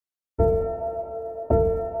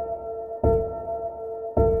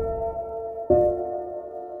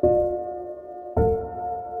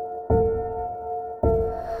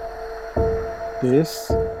This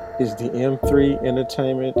is the M3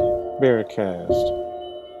 Entertainment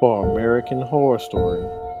Bearcast for American Horror Story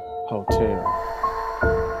Hotel.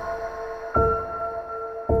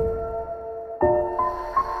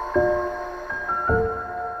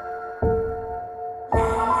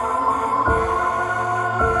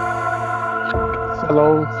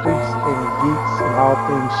 Hello, freaks and geeks and all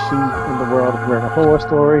things chic in the world of American Horror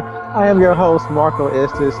Story. I am your host, Marco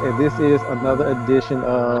Estes, and this is another edition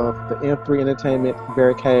of the M3 Entertainment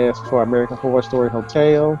Bearcast for American Horror Story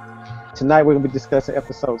Hotel. Tonight we're going to be discussing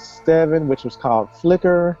episode 7, which was called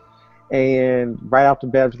Flicker. And right off the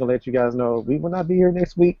bat, I'm just going to let you guys know we will not be here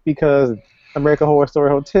next week because American Horror Story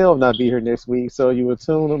Hotel will not be here next week. So you will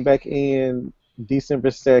tune them back in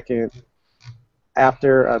December 2nd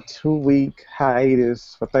after a 2-week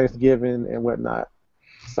hiatus for Thanksgiving and whatnot.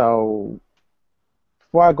 So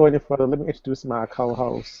before I go any further, let me introduce my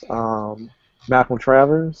co-host, Malcolm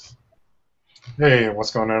Travers. Hey,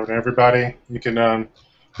 what's going on, everybody? You can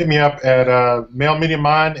hit me up at Male Media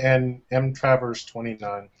Mind and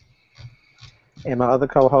mtravers29. And my other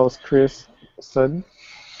co-host, Chris Sutton.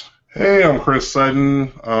 Hey, I'm Chris Sutton,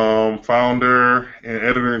 founder and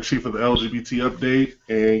editor-in-chief of the LGBT Update,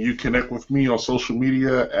 and you connect with me on social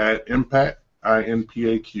media at Impact,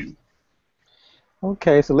 INPAQ.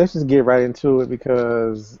 Okay, so let's just get right into it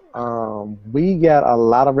because we got a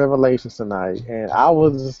lot of revelations tonight, and I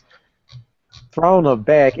was thrown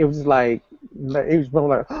aback. It was like, it's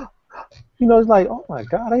like, it's like, oh my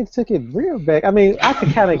God, they took it real back. I mean, I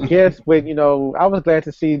could kind of guess, but I was glad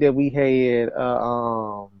to see that we had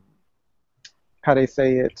how they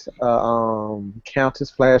say it,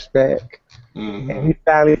 Countess flashback, and we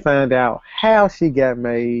finally found out how she got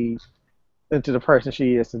made into the person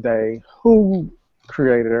she is today, who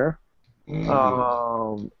created her,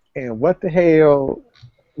 and what the hell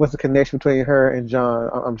was the connection between her and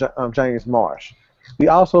James Marsh. We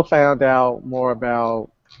also found out more about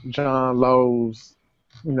John Lowe's,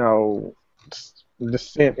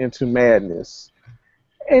 descent into madness.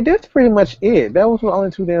 And that's pretty much it. That was the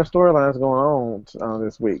only two damn storylines going on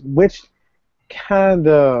this week, which kind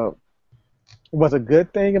of was a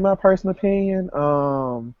good thing in my personal opinion,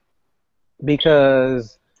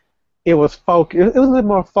 because it was focused. It was a little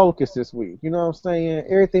more focused this week. You know what I'm saying?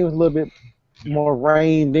 Everything was a little bit more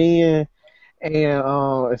reined in,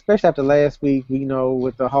 and especially after last week,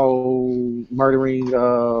 with the whole murdering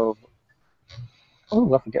of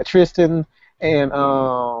I forgot Tristan. And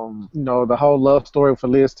the whole love story for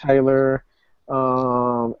Liz Taylor,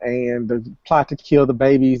 and the plot to kill the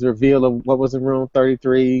babies, the reveal of what was in room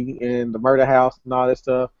 33, and the murder house, and all that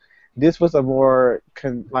stuff. This was a more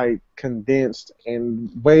condensed and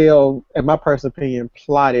well, in my personal opinion,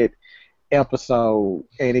 plotted episode,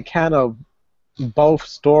 and it kind of both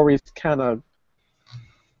stories kind of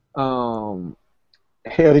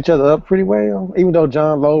held each other up pretty well, even though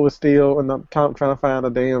John Lowe was still in the top trying to find a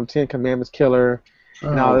damn Ten Commandments killer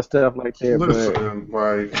and all that stuff like that. Listen,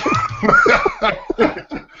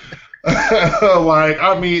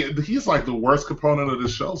 I mean, he's like the worst component of the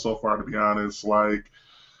show so far, to be honest. Like,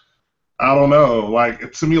 I don't know.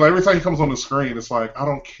 Like, to me, every time he comes on the screen, it's like, I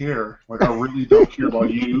don't care. Like, I really don't care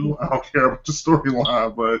about you. I don't care about the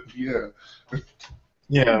storyline, but yeah.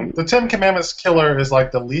 Yeah, the Ten Commandments killer is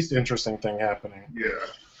like the least interesting thing happening. Yeah.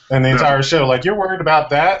 In the entire show. Like, you're worried about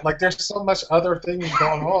that? Like, there's so much other things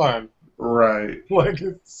going on. Right. Like,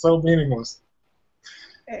 it's so meaningless.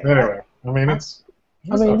 Anyway, I mean,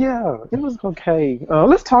 yeah, it was okay.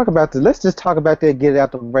 Let's talk about this. Let's just talk about that, get it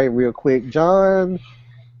out the way real quick. John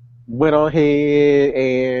went on ahead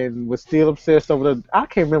and was still obsessed over I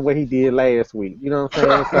can't remember what he did last week. You know what I'm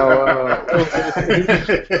saying? So,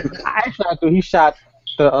 actually, I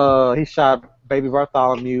thought he shot Baby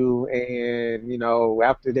Bartholomew, and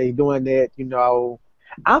after they doing that,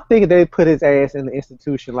 I'm thinking they put his ass in the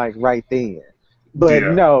institution like right then. But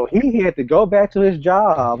no, he had to go back to his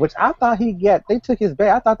job, which I thought they took his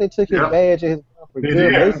badge. I thought they took his badge and his for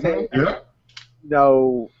good. They said,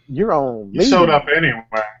 no, you're on me. You showed up anyway.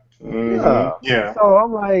 Yeah. So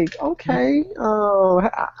I'm like, okay,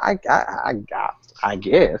 I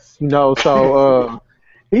guess, So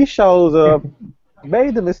he shows up,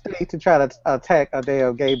 made the mistake to try to attack a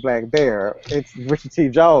damn gay black bear. It's Richard T.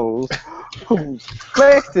 Jones who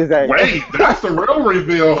flexed his ass. Wait, that's the real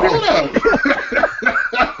reveal. Hold up.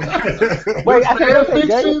 Wait, I can't say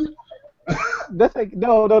gay. That's like,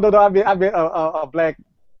 no. I mean a black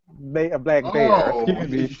bear.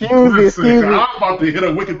 Excuse me. I'm about to hit a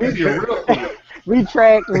Wikipedia real quick.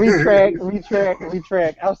 Retract.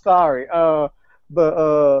 I'm sorry.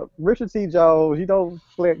 But Richard T. Jones, you don't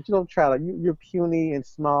flex, you don't try to. You're puny and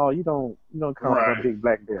small. You don't come from a big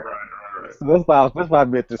black bear. So that's why I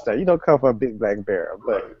meant to say. You don't come from a big black bear.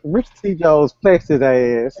 Right. But Richard T. Jones flexed his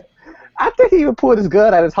ass. I think he even pulled his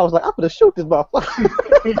gun out of his house like, I'm gonna shoot this motherfucker.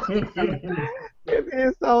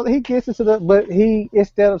 And so he gets into but he,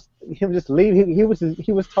 instead of him just leaving, he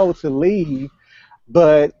was told to leave,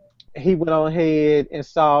 but he went on ahead and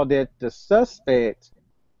saw that the suspect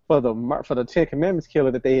for the Ten Commandments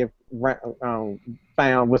killer that they have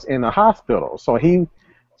found was in the hospital. So he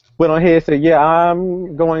went on ahead and said, "Yeah,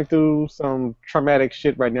 I'm going through some traumatic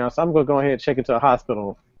shit right now, so I'm gonna go ahead and check into a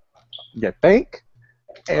hospital." You think?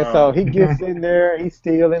 And so he gets in there. He's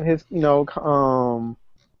still in his,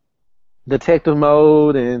 detective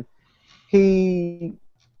mode, and he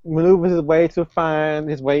maneuvers his way to find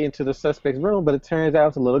his way into the suspect's room. But it turns out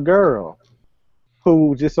it's a little girl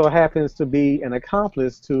who just so happens to be an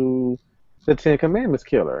accomplice to the Ten Commandments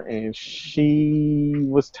killer, and she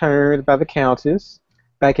was turned by the Countess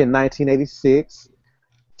back in 1986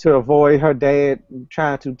 to avoid her dad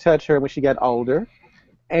trying to touch her when she got older.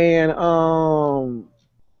 And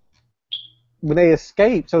when they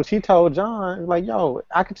escaped, so she told John, like, "Yo,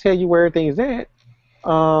 I can tell you where everything's at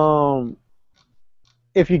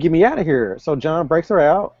if you get me out of here." So John breaks her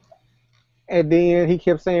out, and then he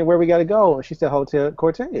kept saying, "Where we got to go?" And she said, "Hotel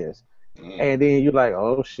Cortez." And then you're like,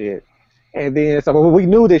 "Oh, shit." And then, so we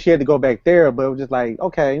knew that she had to go back there, but it was just like,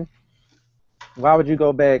 okay, why would you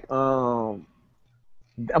go back?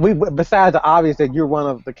 Besides the obvious that you're one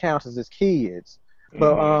of the Countess's kids.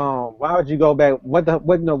 But why would you go back? Why is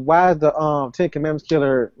the Ten Commandments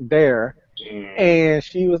killer there? And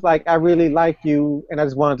she was like, "I really like you, and I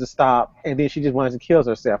just wanted to stop." And then she just wanted to kill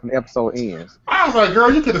herself, and the episode ends. I was like, "Girl,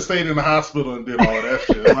 you could have stayed in the hospital and did all of that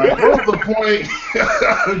shit. Like, what was the point?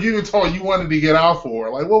 You told you wanted to get out for?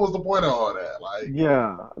 Like, what was the point of all that? Like,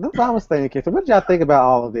 yeah, that's what I was thinking. So, what did y'all think about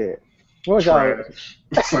all of that? What was y'all?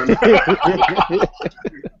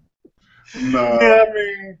 No. Yeah, I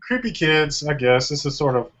mean, creepy kids, I guess. It's a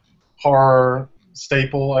sort of horror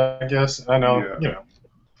staple, I guess. I know,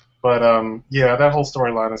 But, yeah, that whole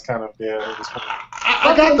storyline is kind of dead at this point.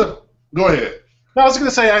 I got the... Go ahead. No, I was going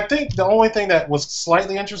to say, I think the only thing that was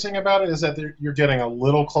slightly interesting about it is that you're getting a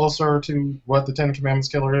little closer to what the Ten Commandments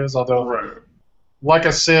killer is, although, like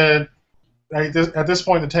I said, at this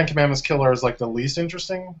point, the Ten Commandments killer is like the least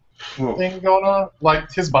interesting thing going on.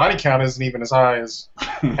 Like, his body count isn't even as high as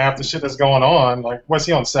half the shit that's going on. Like, was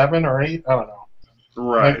he on 7 or 8? I don't know.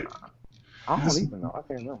 Right. I don't even know. I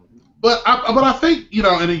can't remember. But I think,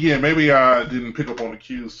 and again, maybe I didn't pick up on the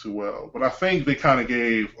cues too well, but I think they kind of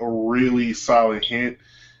gave a really solid hint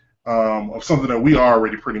of something that we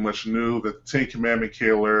already pretty much knew, that the Ten Commandment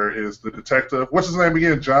killer is the detective. What's his name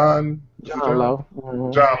again? John Lowe.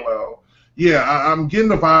 Mm-hmm. John Lowe. Yeah, I'm getting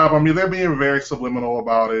the vibe. I mean, they're being very subliminal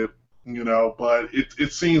about it, but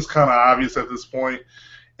it seems kind of obvious at this point.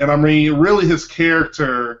 And I mean, really his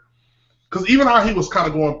character, because even how he was kind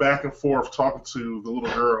of going back and forth talking to the little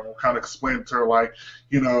girl, kind of explaining to her, like,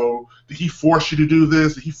 did he force you to do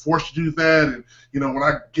this? Did he force you to do that? And, when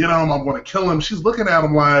I get him, I'm going to kill him. She's looking at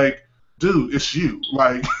him like, dude, it's you.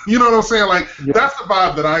 Like, you know what I'm saying? Like, that's the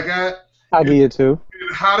vibe that I got. I did too.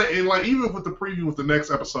 And like, even with the preview with the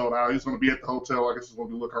next episode, how he's going to be at the hotel, I guess he's going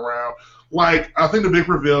to be looking around. Like, I think the big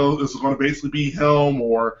reveal is going to basically be him,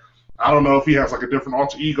 or I don't know if he has like a different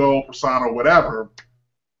alter ego persona or whatever.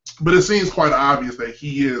 But it seems quite obvious that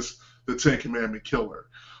he is the Ten Commandment killer,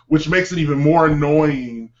 which makes it even more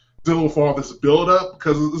annoying dealing with all this build-up,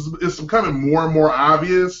 because it's becoming more and more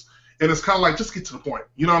obvious, and it's kind of like, just get to the point.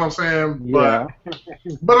 You know what I'm saying? Yeah.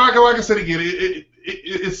 But like I said again,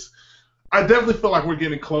 it's. I definitely feel like we're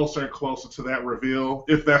getting closer and closer to that reveal,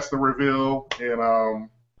 if that's the reveal, and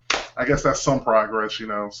I guess that's some progress,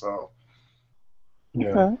 so. Yeah.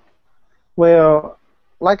 Okay. Well,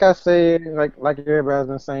 like I said, like everybody's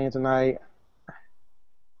been saying tonight,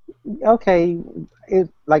 okay,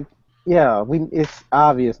 it's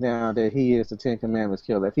obvious now that he is the Ten Commandments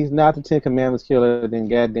killer. If he's not the Ten Commandments killer, then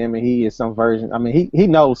goddamn it, he is some version. I mean, he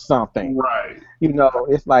knows something. Right.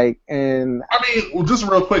 It's like, and I mean, well, just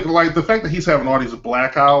real quick, like the fact that he's having all these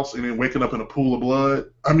blackouts and then waking up in a pool of blood.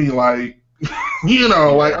 I mean, like,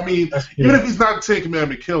 I mean, even if he's not the Ten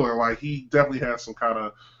Commandment killer, like, he definitely has some kind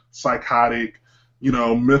of psychotic,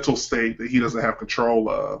 mental state that he doesn't have control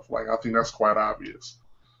of. Like, I think that's quite obvious.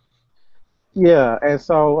 Yeah, and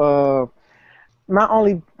so my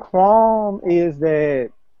only qualm is that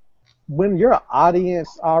when your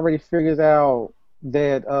audience already figures out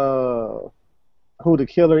that who the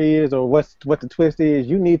killer is or what the twist is,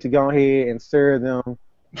 you need to go ahead and serve them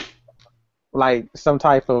like some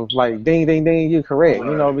type of like ding ding ding, you're correct,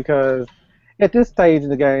 Right. Because at this stage in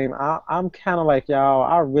the game, I'm kind of like y'all.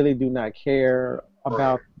 I really do not care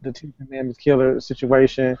about the Ten Commandments killer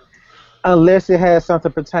situation, unless it has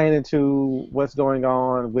something pertaining to what's going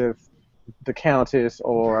on with the Countess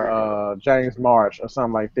or James March or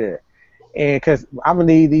something like that. And because I'm gonna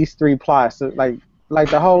need these three plots, so, like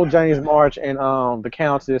the whole James March and the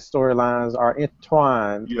Countess storylines are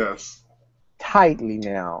intertwined Yes. tightly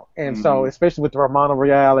now, and so Mhm. especially with the Romano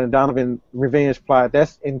Royale and Donovan revenge plot,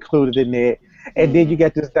 that's included in that. And then you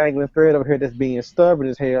got this dangling thread over here that's being stubborn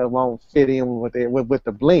as hell, won't fit in with it with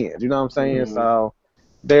the blend. You know what I'm saying? Mhm. So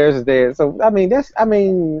there's that. So I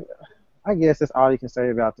mean, I guess that's all you can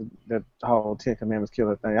say about the whole Ten Commandments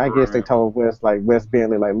killer thing. I guess they Right. told West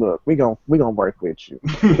Bentley, like, look, we gonna work with you.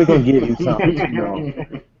 We gonna give you something. You know,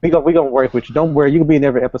 we gonna work with you. Don't worry, you can be in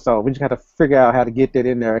every episode. We just got to figure out how to get that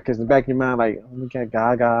in there. Because in the back of your mind, like, oh, we got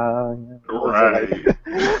Gaga, you know, so Right.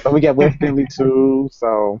 like, but we got West Bentley too.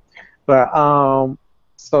 So, but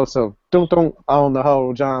so don't on the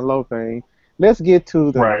whole John Lowe thing. Let's get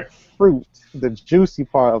to the Right. fruit, the juicy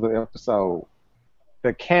part of the episode,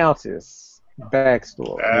 the Countess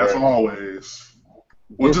backstory. As Right. always.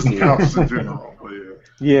 Well, This just the bitch. Countess in general. But yeah.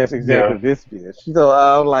 Yes, exactly. Yeah. This bitch. So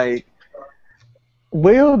I'm like,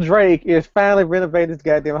 Will Drake is finally renovating this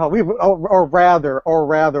goddamn home. Or rather,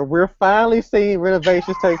 we're finally seeing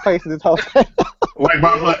renovations take place in this hotel. Like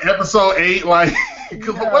by what, episode 8, like,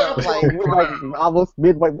 Yeah, like we're like almost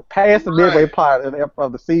midway past the midway part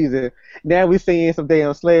of the season. Now we're seeing some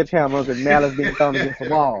damn sledgehammers and mallets being thrown against the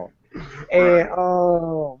wall. And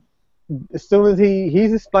as soon as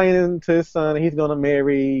he's explaining to his son he's gonna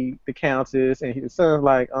marry the Countess, and his son's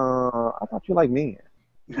like, I thought you liked men.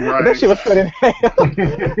 And that shit was cut in half.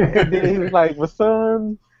 And then he was like, well,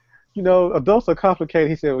 son, you know, adults are complicated.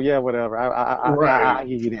 He said, well, yeah, whatever. I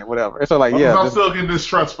give you that, whatever. And so, like, As long as yeah. I'm still getting this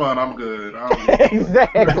trust fund, I'm good.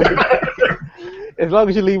 Exactly. As long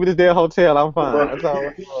as you leave me this damn hotel, I'm fine.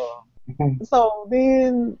 So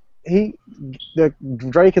then the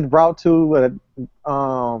Drake is brought to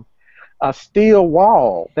a steel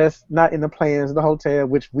wall that's not in the plans of the hotel,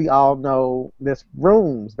 which we all know there's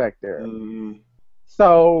rooms back there.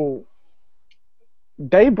 So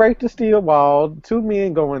they break the steel wall. Two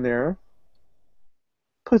men go in there,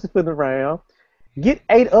 pussyfooting around, get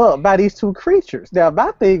ate up by these two creatures. Now,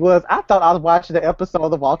 my thing was, I thought I was watching the episode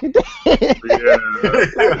of The Walking Dead. Yeah.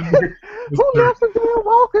 Who left some damn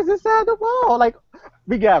walkers inside the wall? Like,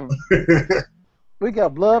 we got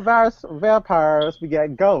blood virus vampires, we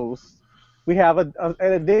got ghosts, we have an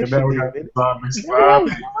addiction. And then we got zombies.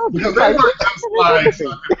 Because they weren't just like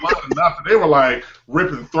sucking nothing. They were like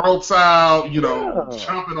ripping throats out, you know,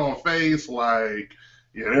 chomping on face, like,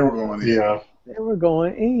 yeah, they were going in. Yeah. They were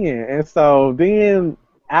going in. And so then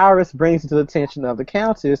Iris brings it to the attention of the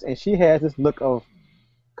Countess, and she has this look of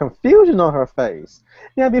confusion on her face.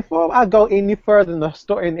 Now, before I go any further in the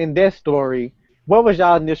story, in that story, what was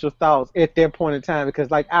y'all initial thoughts at that point in time? Because,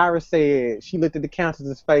 like Iris said, she looked at the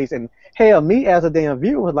Countess's face, and hell, me as a damn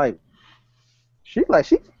viewer was like, she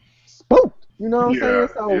spooked. You know what I'm saying?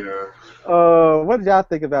 So, what did y'all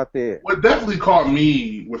think about that? What definitely caught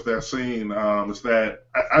me with that scene is that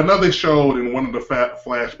I know they showed in one of the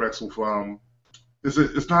flashbacks with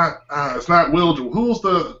it's not Will. Who's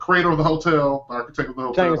the creator of the hotel, the architect of the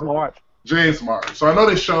hotel? James March. James March. So I know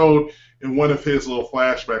they showed in one of his little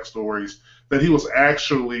flashback stories that he was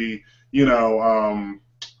actually, you know,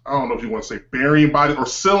 I don't know if you want to say burying bodies or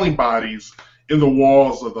sealing bodies in the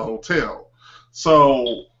walls of the hotel.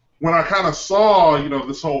 So when I kind of saw, you know,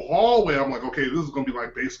 this whole hallway, I'm like, okay, this is going to be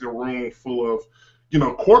like basically a room full of, you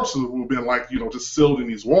know, corpses who've been like, you know, just sealed in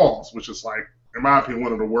these walls, which is like, in my opinion,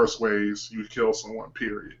 one of the worst ways you kill someone,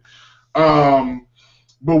 period.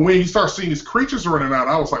 But when you start seeing these creatures running out,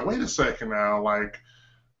 I was like, wait a second now, like,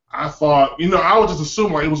 I thought, you know, I would just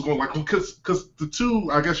assume like it was going like, because the two,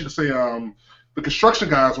 I guess you could say, the construction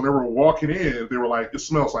guys, when they were walking in, they were like, it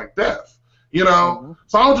smells like death, you know? Mm-hmm.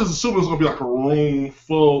 So I would just assume it was going to be like a room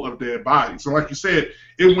full of dead bodies. And like you said,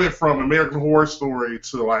 it went from American Horror Story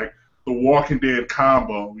to like the Walking Dead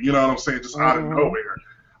combo, you know what I'm saying, just out of nowhere.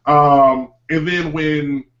 And then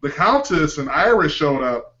when the Countess and Iris showed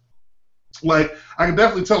up, like, I can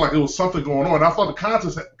definitely tell like it was something going on. I thought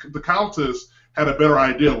the Countess had a better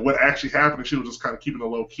idea of what actually happened, and she was just kind of keeping it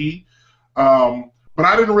low key. But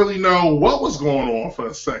I didn't really know what was going on for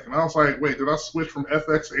a second. I was like, wait, did I switch from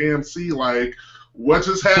FX to AMC? Like, what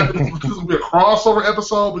just happened? Is this going to be a crossover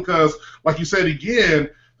episode? Because, like you said again,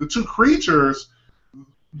 the two creatures,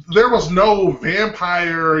 there was no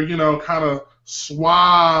vampire, you know, kind of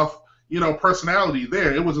suave, you know, personality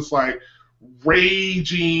there. It was just like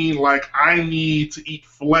raging, like, I need to eat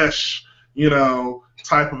flesh, you know,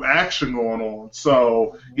 type of action going on.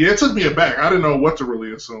 So yeah, it took me aback. I didn't know what to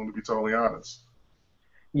really assume, to be totally honest.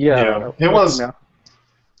 Yeah, It Mickey was. Mouse.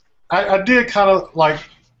 I did kind of like.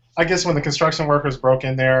 I guess when the construction workers broke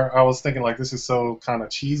in there, I was thinking like this is so kind of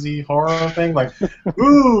cheesy horror thing. Like,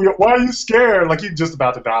 ooh, why are you scared? Like you're just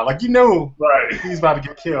about to die. Like you know Right. he's about to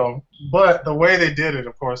get killed. But the way they did it,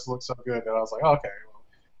 of course, looked so good that I was like, okay, well,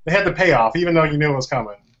 they had the payoff, even though you knew it was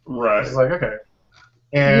coming. Right. I was like, okay,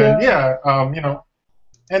 and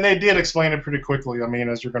and they did explain it pretty quickly. I mean,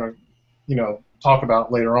 as you're gonna, talk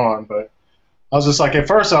about later on. But I was just like, at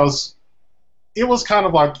first, it was kind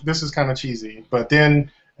of like this is kind of cheesy, but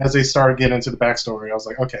then as they started getting into the backstory, I was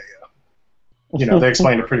like, okay, yeah, they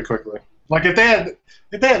explained it pretty quickly. Like if they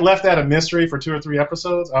had left that a mystery for 2 or 3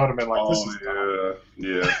 episodes, I would have been like, this is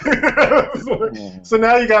yeah. So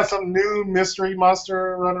now you got some new mystery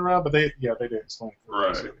monster running around, but they did explain it.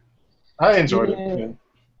 Right. I enjoyed it. Yeah.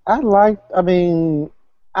 I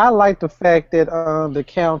like the fact that the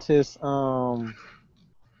Countess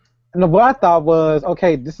and what I thought was,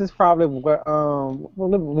 okay, this is probably what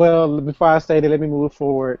well before I say that, let me move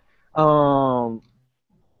forward.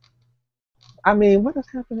 I mean, what has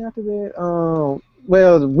happened after that?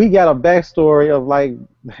 Well, we got a backstory of like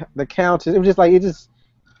the Countess. It was just like it just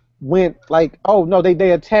went like, oh no,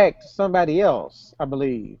 they attacked somebody else, I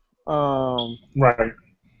believe. Right.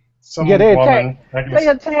 Some Yeah, woman. they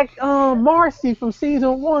attacked Marcy from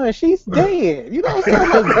season 1. She's dead. You know, so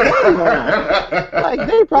like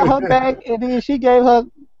they brought her back, and then she gave her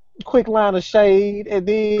a quick line of shade, and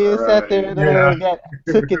then sat there and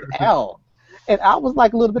took it out. And I was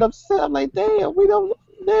like a little bit upset. I'm like, damn,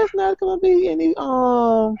 there's not gonna be any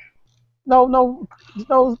no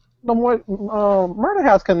more Murder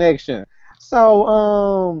House connection.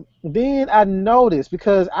 So then I noticed,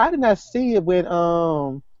 because I did not see it when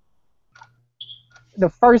the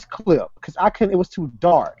first clip, because I couldn't, it was too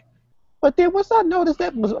dark. But then once I noticed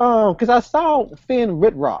that was because I saw Finn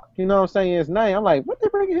Whitrock, you know what I'm saying, his name. I'm like, what they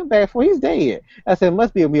bringing him back for? He's dead. I said, it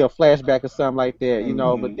must be a flashback or something like that, you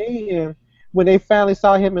know. But then when they finally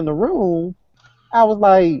saw him in the room, I was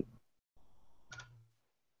like,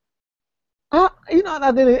 and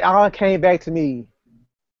then it all came back to me.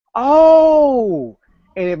 Oh,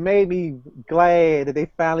 and it made me glad that they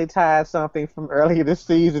finally tied something from earlier this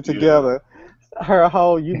season together. Her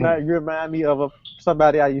whole, you remind me of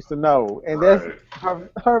somebody I used to know, and that's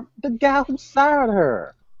the guy who sired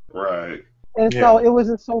her. Right. And so it was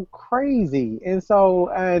just so crazy. And so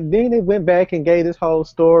then they went back and gave this whole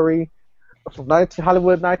story from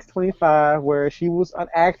Hollywood 1925, where she was an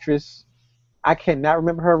actress. I cannot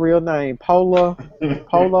remember her real name, Paula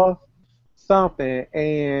something,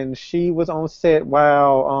 and she was on set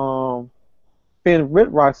while Finn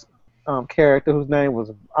Whitrock's character, whose name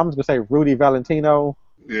was, I'm just gonna say Rudy Valentino,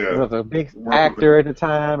 was a big actor at the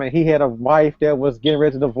time, and he had a wife that was getting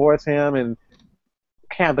ready to divorce him, and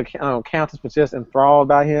the Countess was just enthralled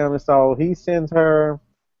by him, and so he sends her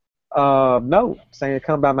a note saying,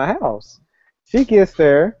 "Come by my house." She gets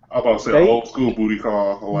there. I'm about to say old school booty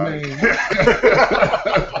call, like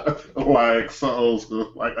like so old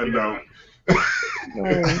school, like a note.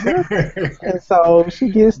 And so she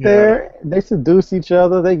gets there, they seduce each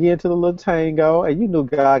other, they get into the little tango, and you knew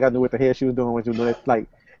Gaga knew what the hell she was doing when she was doing it. Like,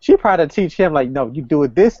 she tried to teach him, like, no, you do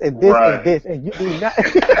it this and this and this, and you do not.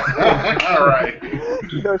 All right.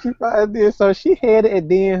 You know, she tried this, so she had it, and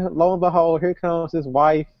then lo and behold, here comes his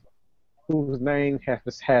wife, whose name has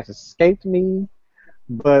escaped me.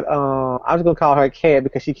 But I'm just gonna call her Cat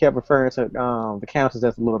because she kept referring to the Countess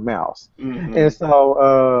as a little mouse. And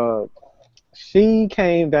so she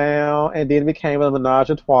came down, and then it became a menage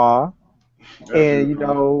a trois. And you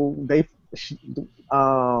know, the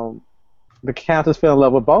Countess fell in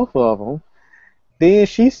love with both of them. Then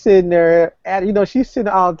she's sitting there, she's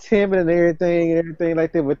sitting all timid and everything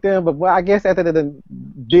like that with them. But I guess after they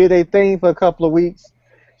did their thing for a couple of weeks,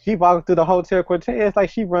 she walked through the Hotel Cortez like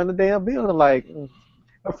she run the damn building. Like,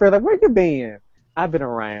 her friend, like, where you been? I've been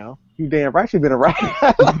around. You damn right, she been around.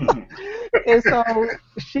 And so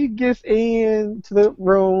she gets into the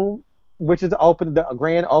room, which is the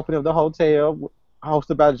grand opening of the hotel,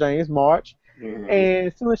 hosted by James March. And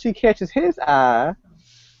as soon as she catches his eye,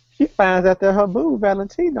 she finds out that her boo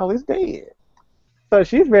Valentino is dead. So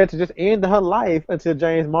she's ready to just end her life until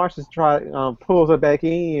James March pulls her back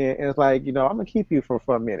in and is like, I'm gonna keep you for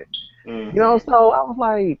a minute. So I was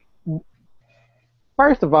like,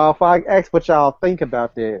 first of all, if I ask what y'all think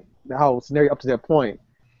about the whole scenario up to that point,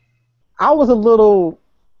 I was a little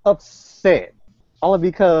upset, only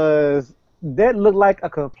because that looked like a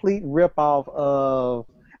complete ripoff of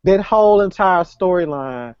that whole entire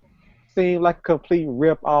storyline. Seemed like a complete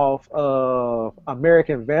ripoff of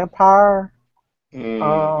American Vampire.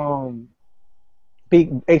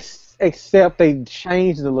 except they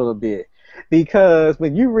changed it a little bit. Because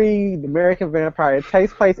when you read American Vampire, it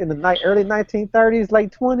takes place in the early 1930s,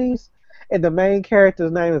 late 20s, and the main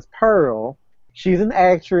character's name is Pearl. She's an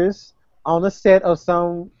actress on the set of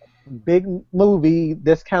some big movie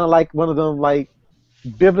that's kind of like one of them, like,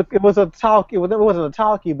 biblical. It was a talk. It wasn't a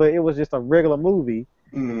talkie, but it was just a regular movie.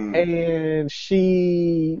 And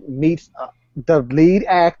she meets the lead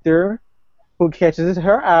actor, who catches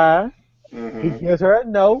her eye. He gives her a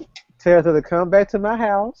note, tells her to come back to my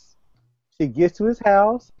house. She gets to his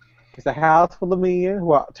house. It's a house full of men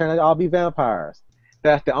who are turning out to all be vampires.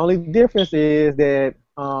 That's the only difference is that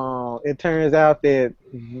it turns out that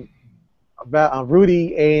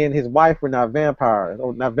Rudy and his wife were not vampires,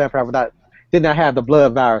 or not vampires, but did not have the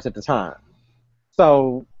blood virus at the time.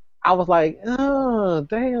 So I was like, oh,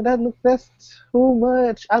 damn, that's too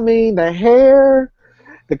much. I mean, the hair,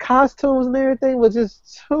 the costumes and everything was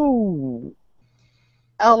just too.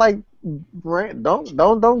 I was like, don't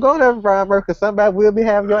go there, Brian Murphy, because somebody will be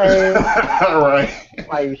having your ass. Right.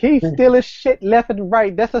 Like, he's stealing shit left and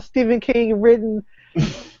right. That's a Stephen King written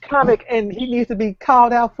comic, and he needs to be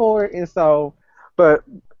called out for it. And so, but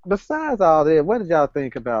besides all that, what did y'all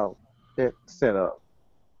think about that setup?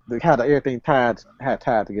 How everything tied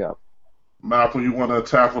together? Malcolm, you want to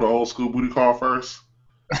tackle the old school booty call first?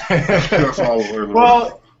 That's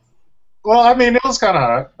all well, I mean, it was kind of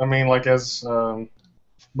hot. I mean, like, as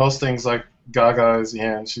most things, like Gaga is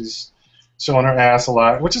in, she's showing her ass a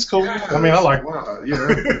lot, which is cool. Yes, I mean, I like. Yeah,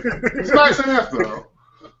 it's nice ass though.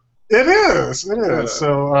 It is. Yeah.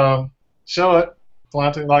 So show it,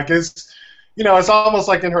 flaunt it. Like, it's, it's almost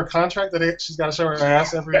like in her contract that she's got to show her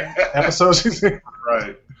ass every episode she's in.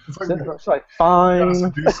 Right. It's like fine.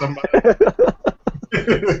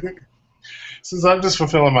 Since I'm just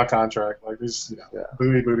fulfilling my contract, like, just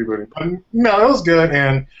booty. But no, it was good,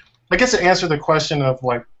 and I guess it answered the question of,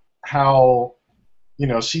 like, how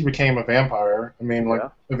she became a vampire. I mean, like,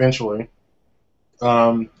 eventually,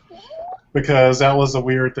 because that was a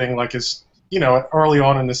weird thing. Like, it's early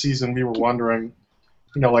on in the season we were wondering,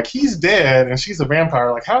 like, he's dead and she's a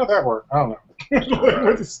vampire. Like, how did that work? I don't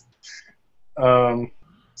know.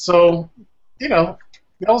 So, that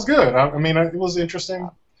was good. I mean, it was interesting.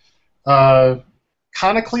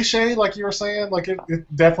 Kind of cliche, like you were saying. Like, it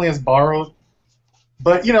definitely is borrowed.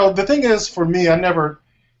 But, the thing is, for me, I'm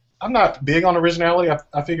not big on originality.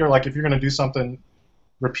 I figure, like, if you're going to do something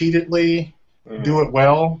repeatedly, do it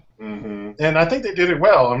well. And I think they did it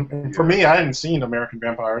well. And for me, I hadn't seen American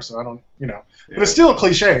Vampire, so I don't, But it's still a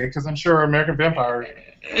cliche, because I'm sure American Vampire,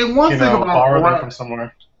 and one thing about borrowed it from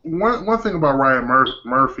somewhere. One thing about Ryan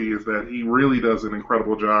Murphy is that he really does an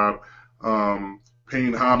incredible job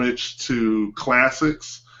paying homage to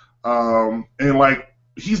classics. And, like,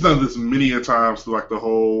 he's done this many a times through, like, the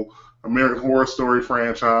whole American Horror Story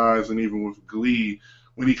franchise, and even with Glee,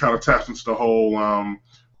 when he kind of taps into the whole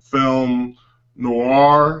film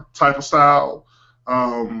noir type of style.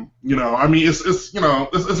 I mean,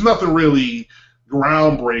 it's nothing really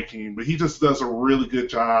groundbreaking, but he just does a really good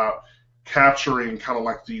job capturing kind of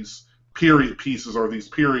like these period pieces or these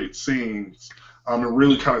period scenes, and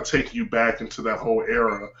really kind of taking you back into that whole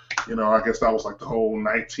era. I guess that was like the whole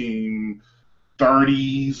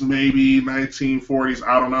 1930s, maybe 1940s,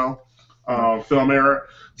 I don't know, film era.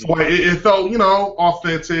 So like, it felt,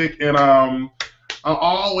 authentic, and I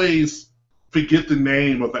always forget the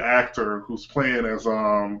name of the actor who's playing as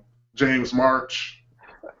James March.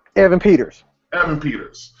 Evan Peters.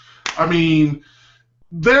 I mean,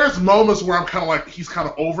 there's moments where I'm kind of like, he's kind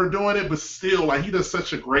of overdoing it, but still, like, he does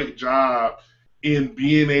such a great job in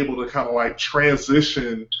being able to kind of like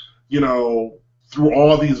transition, through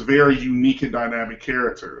all these very unique and dynamic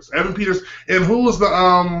characters. Evan Peters, and who was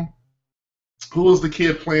the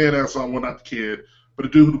kid playing as well, not the kid, but the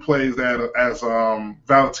dude who plays that as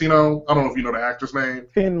Valentino. I don't know if you know the actor's name.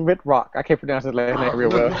 Finn Wittrock. I can't pronounce his last name real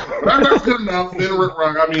well. That's good enough. Finn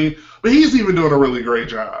Wittrock. I mean, but he's even doing a really great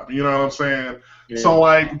job. You know what I'm saying? Yeah. So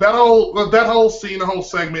like that whole scene, the whole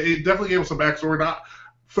segment, it definitely gave us some backstory. Now,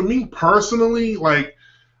 for me personally, like,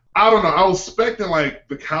 I don't know, I was expecting like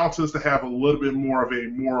the Countess to have a little bit more of a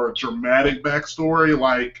more dramatic backstory.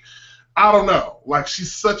 Like, I don't know, like,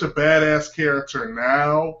 she's such a badass character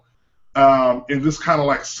now. And just kind of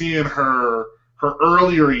like seeing her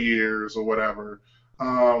earlier years or whatever,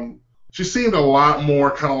 she seemed a lot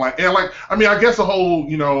more kind of like, and like, I mean, I guess the whole,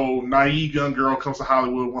 naive young girl comes to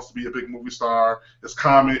Hollywood, wants to be a big movie star, is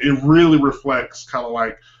common. It really reflects kind of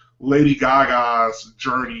like Lady Gaga's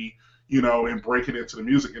journey, in breaking into the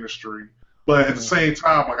music industry. But at the same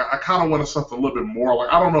time, like, I kind of wanted something a little bit more.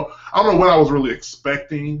 Like, I don't know what I was really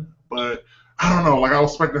expecting, but I don't know. Like, I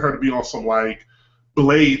was expecting her to be on some like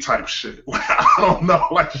Blade type shit. Like, I don't know.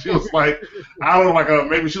 Like she was like, I don't know, like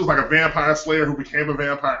maybe she was like a vampire slayer who became a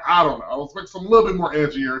vampire. I don't know. I was expecting something a little bit more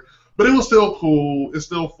edgier, but it was still cool. It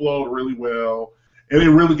still flowed really well, and it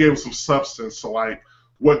really gave us some substance to like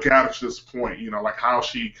what got us to this point. You know, like how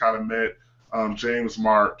she kind of met James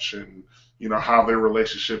March, and you know how their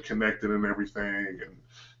relationship connected and everything, and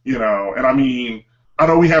you know, and I mean, I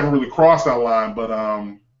know we haven't really crossed that line, but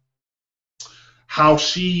how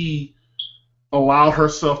she allowed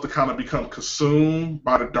herself to kind of become consumed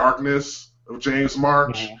by the darkness of James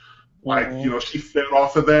March. Mm-hmm. Like, you know, she fed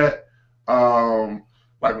off of that.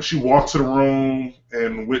 Like when she walked to the room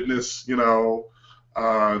and witnessed, you know,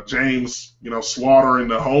 James, you know, slaughtering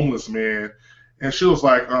the homeless man. And she was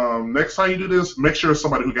like, next time you do this, make sure it's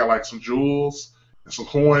somebody who got like some jewels and some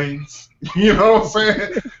coins. You know what I'm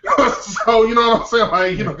saying? So, you know what I'm saying?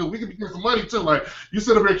 Like, you know, because we could be getting some money too. Like, you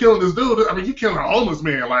sit up here killing this dude. I mean, you killing a homeless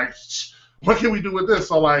man. Like, what can we do with this?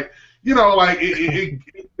 So, like, you know, like, it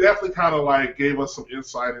definitely kind of, like, gave us some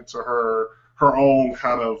insight into her own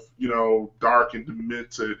kind of, you know, dark and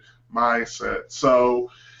demented mindset. So,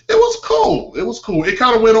 it was cool. It was cool. It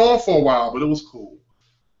kind of went on for a while, but it was cool.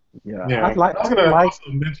 Yeah. I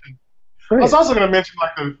was also going to mention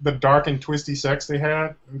like the dark and twisty sex they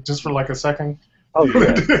had just for like a second. Oh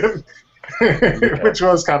yeah. Which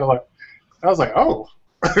was kind of like, I was like, oh.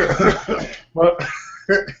 But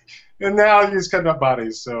and now you just cutting up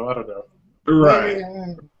bodies, so I don't know. Right.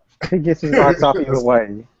 He gets his rocks off either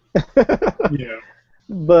way. Yeah.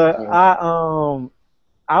 But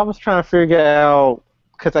I was trying to figure out,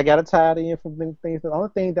 because I got it tied in from things. The only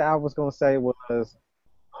thing that I was going to say was,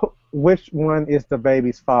 which one is the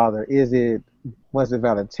baby's father? Was it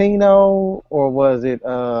Valentino or was it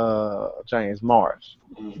James March?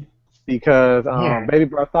 Because baby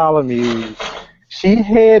Bartholomew, she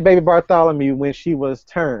had baby Bartholomew when she was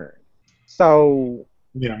turned. So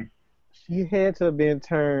yeah, she had to have been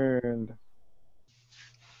turned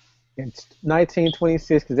in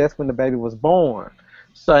 1926 because that's when the baby was born.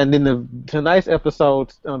 So, and then tonight's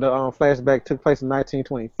episode on the flashback took place in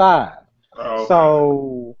 1925. Oh, okay.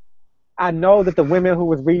 So I know that the women who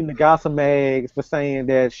was reading the gossip mags were saying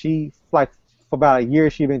that she, like, for about a year,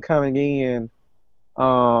 she'd been coming in,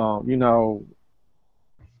 you know,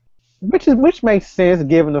 which makes sense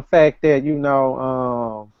given the fact that, you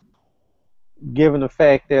know,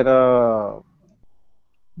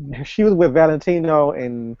 she was with Valentino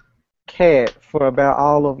and Kat for about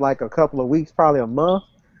all of like a couple of weeks, probably a month,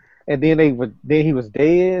 and then he was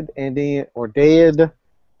dead, and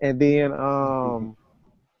then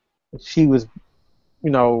she was, you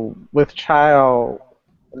know, with child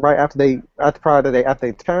right after they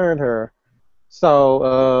turned her.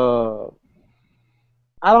 So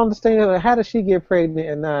I don't understand, how did she get pregnant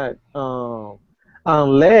and not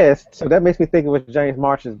unless, so that makes me think it was James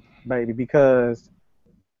March's baby, because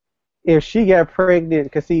if she got pregnant,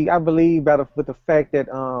 because see, I believe with the fact that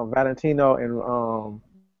Valentino and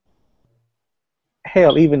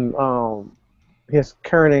hell, even his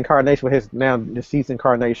current incarnation with his now deceased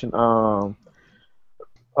incarnation,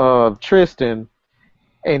 Tristan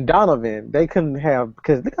and Donovan, they couldn't have,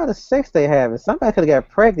 because look how the sex they have, and somebody could have got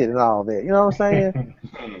pregnant and all that. You know what I'm saying?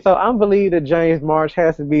 So I believe that James March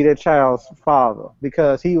has to be that child's father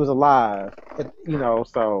because he was alive. You know,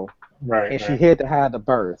 so right. And she had to hide the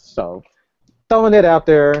birth. So throwing that out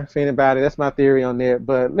there for anybody, that's my theory on that.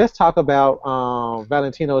 But let's talk about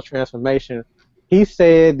Valentino's transformation. He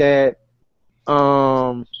said that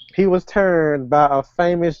he was turned by a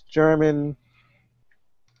famous German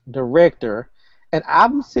director, and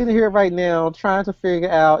I'm sitting here right now trying to figure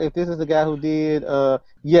out if this is the guy who did.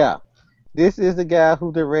 This is the guy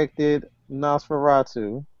who directed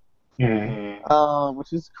Nosferatu,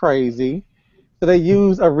 which is crazy. So they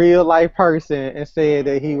used a real life person and said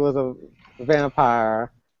that he was a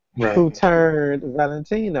vampire who turned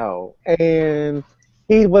Valentino, and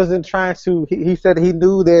he wasn't trying to. He said he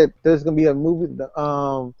knew that there's gonna be a movie.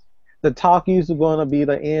 The talkies were going to be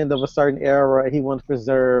the end of a certain era, and he wanted to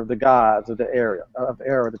preserve the gods of the era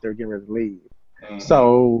that they're getting ready to leave.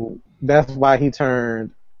 So that's why he turned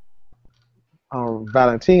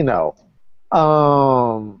Valentino.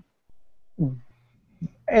 And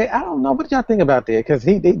I don't know, what y'all think about that? Because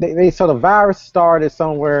they so the virus started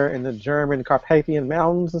somewhere in the German Carpathian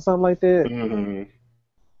Mountains or something like that.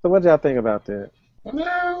 So what y'all think about that?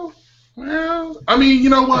 Well, I mean, you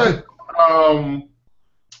know what?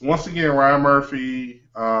 Once again, Ryan Murphy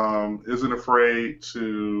isn't afraid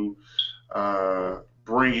to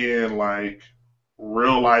bring in like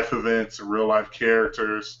real life events and real life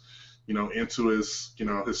characters, you know, into his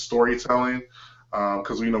storytelling.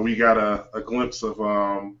 Because we got a glimpse of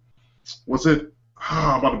was it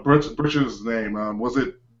about the Bridges' name. Was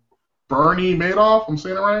it Bernie Madoff? I'm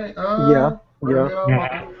saying it right? Yeah, Bernie yeah.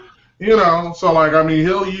 Madoff? Okay. You know, so like, I mean,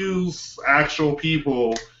 he'll use actual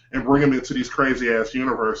people and bring them into these crazy ass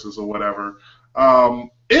universes or whatever.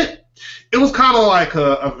 It was kind of like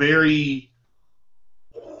a very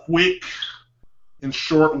quick and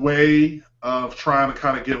short way of trying to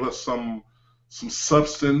kind of give us some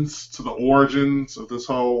substance to the origins of this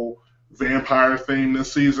whole vampire thing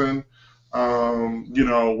this season. You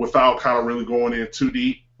know, without kind of really going in too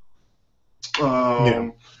deep.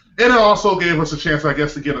 And it also gave us a chance, I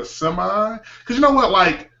guess, to get a semi. Because you know what,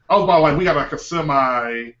 like I was about like we got like a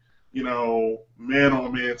semi, you know,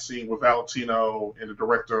 man-on-man scene with Valentino and the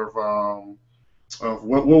director of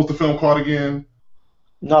what was the film called again?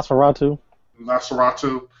 Nosferatu.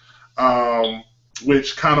 Nosferatu,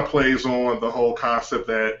 which kind of plays on the whole concept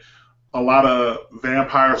that a lot of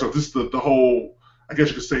vampires, or just the whole, I guess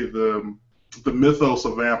you could say the mythos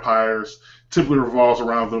of vampires typically revolves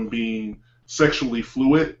around them being sexually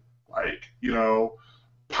fluid, like, you know,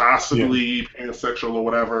 possibly pansexual or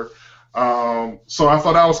whatever. So I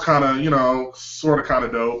thought that was kind of, you know, sort of kind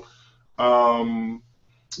of dope.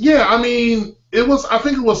 Yeah, I mean, I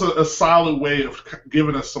think it was a solid way of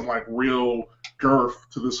giving us some like real girth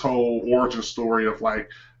to this whole origin story of like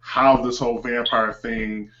how this whole vampire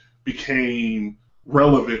thing became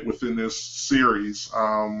relevant within this series.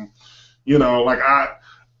 You know, like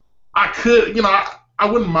I could, you know, I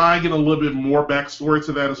wouldn't mind getting a little bit more backstory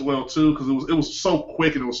to that as well too, because it was so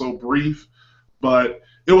quick and it was so brief, but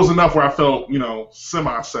it was enough where I felt, you know,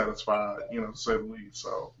 semi-satisfied, you know, to say the least.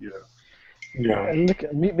 So yeah. Yeah. Look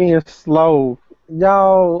at me being slow,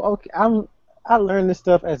 y'all. Okay, I learn this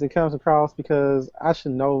stuff as it comes across because I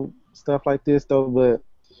should know stuff like this though, but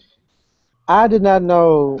I did not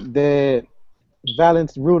know that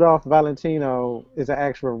Rudolph Valentino is an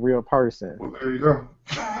actual real person. Well, there you go.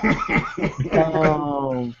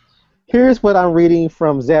 Here's what I'm reading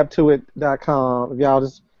from Zaptuit.com.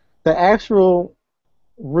 Y'all, the actual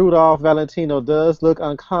Rudolph Valentino does look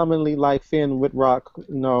uncommonly like Finn Wittrock,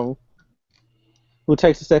 you know, who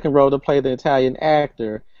takes the second role to play the Italian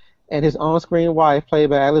actor, and his on-screen wife, played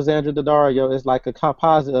by Alexandra Daddario, is like a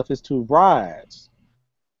composite of his two brides.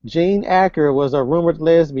 Jean Acker was a rumored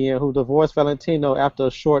lesbian who divorced Valentino after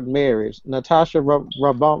a short marriage. Natasha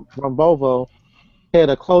Rambovo had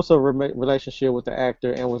a closer relationship with the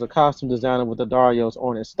actor and was a costume designer with Daddario's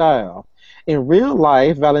own his style. In real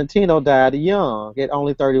life, Valentino died young, at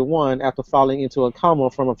only 31, after falling into a coma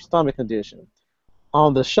from a stomach condition.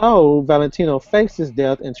 On the show, Valentino fakes his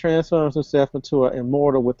death and transforms himself into an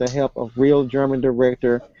immortal with the help of real German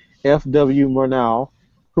director F.W. Murnau,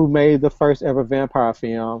 who made the first ever vampire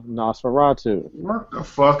film, Nosferatu. Work the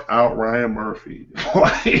fuck out, Ryan Murphy.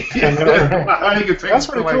 That's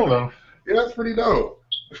pretty cool, though. Yeah, that's pretty dope.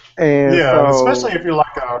 And yeah, especially if you're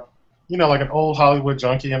like a, you know, like an old Hollywood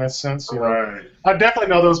junkie in a sense. You know, I definitely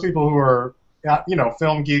know those people who are, you know,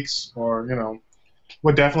 film geeks, or you know,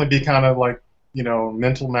 would definitely be kind of like, you know,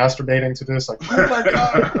 mental masturbating to this, like, oh my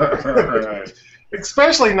god.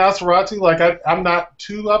 Especially Nosferatu. Like, I'm not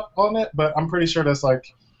too up on it, but I'm pretty sure that's like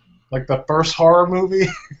the first horror movie,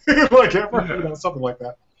 like ever, you know, something like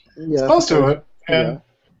that. Yeah, it's close to it, and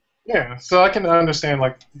yeah, so I can understand,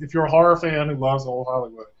 like, if you're a horror fan who loves old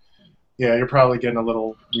Hollywood, yeah, you're probably getting a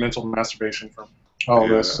little mental masturbation from all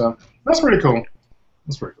this. So that's pretty cool.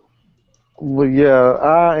 That's pretty cool. Well, yeah,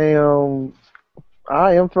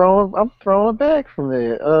 I'm throwing it back from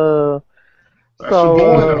there. That's your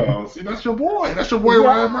boy, though. See, that's your boy. That's your boy,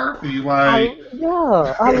 Ryan Murphy. Like,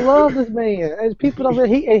 I love this man. And people don't.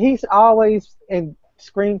 He's always in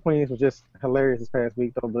Scream Queens was just hilarious this past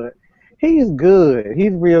week though, but he's good.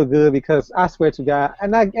 He's real good because I swear to God,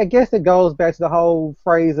 and I guess it goes back to the whole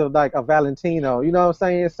phrase of like a Valentino. You know what I'm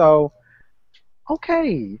saying? So,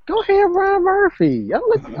 okay, go ahead, Ryan Murphy.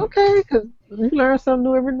 Okay, because you learn something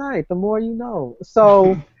new every night. The more you know.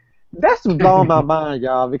 So. That's blowing my mind,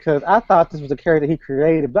 y'all, because I thought this was a character he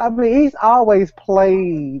created. But I mean, he's always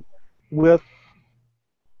played with.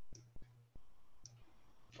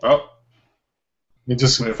 Oh, he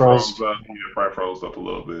just froze up. He probably froze up a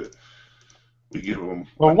little bit. We give him.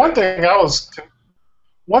 Well, one thing I was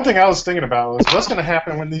thinking about was what's going to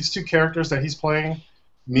happen when these two characters that he's playing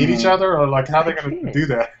meet each other, or like how they're going to do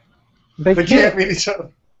that. They can't meet each other.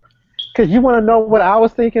 Because you want to know what I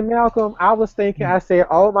was thinking, Malcolm? I was thinking, I said,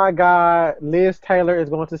 oh my God, Liz Taylor is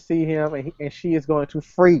going to see him and she is going to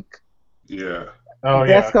freak. Yeah. Oh,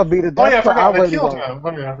 that's going to be the. I forgot they killed him.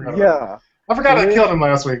 I forgot I killed him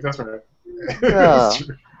last week. That's right. Yeah.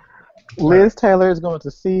 Liz Taylor is going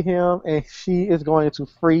to see him, and she is going to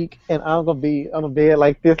freak, and I'm gonna be on the bed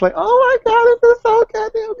like this, like, oh my god, this is so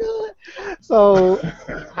goddamn good. So,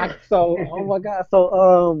 oh my god,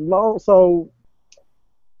 so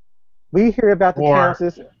we hear about the Or,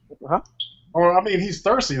 Countess, huh? or I mean, he's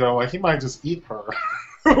thirsty though. Like he might just eat her.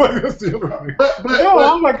 Like that's the other thing. but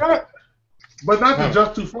Oh my god. but not to Oh.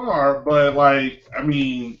 jump too far. But like, I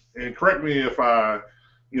mean, and correct me if I,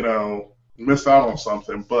 missed out on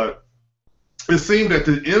something. But it seemed at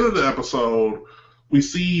the end of the episode, we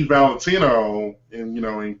see Valentino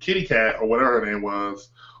in Kitty Cat or whatever her name was,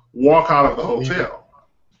 walk out of the hotel.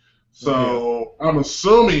 So I'm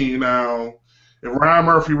assuming now, if Ryan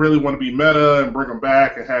Murphy really wanted to be meta and bring him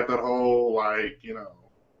back and had that whole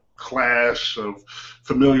clash of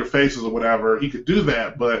familiar faces or whatever, he could do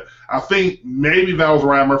that. But I think maybe that was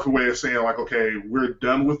Ryan Murphy's way of saying like, okay, we're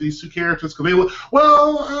done with these two characters because they look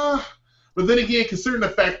well. But then again, considering the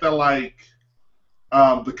fact that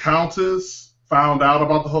the Countess found out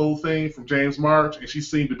about the whole thing from James March and she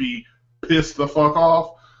seemed to be pissed the fuck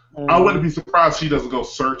off. I wouldn't be surprised she doesn't go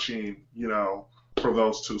searching, for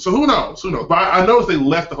those two. So who knows? Who knows? But I noticed they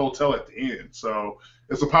left the hotel at the end, so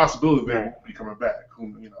it's a possibility they won't be coming back.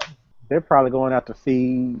 They're probably going out to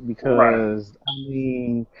feed because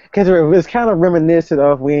because it was kind of reminiscent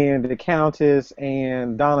of when the Countess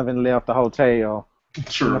and Donovan left the hotel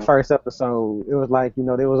in the first episode. It was like they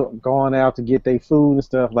was going out to get their food and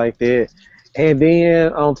stuff like that, and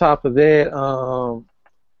then on top of that,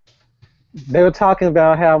 they were talking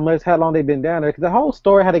about how long they've been down there. Because the whole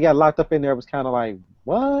story, how they got locked up in there, was kind of like,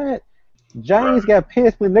 what? James got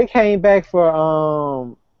pissed when they came back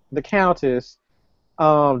for the Countess.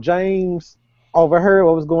 James overheard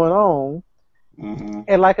what was going on,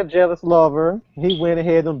 and like a jealous lover, he went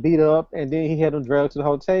ahead and beat up, and then he had them drugged to the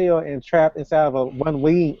hotel and trapped inside of a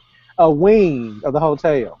wing of the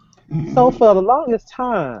hotel. So for the longest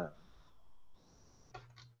time,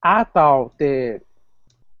 I thought that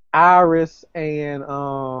Iris and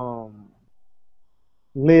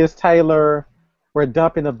Liz Taylor were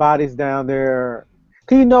dumping the bodies down there.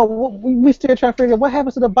 Cause we still trying to figure out what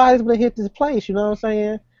happens to the bodies when they hit this place. You know what I'm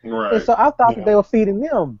saying? Right. And so I thought that they were feeding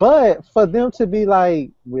them, but for them to be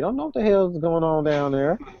like, we don't know what the hell's going on down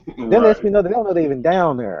there. That lets me know they don't know they're even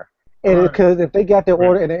down there. And because if they got their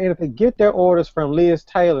order, and if they get their orders from Liz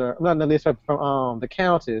Taylor, not Liz Taylor, from the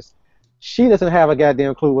Countess, she doesn't have a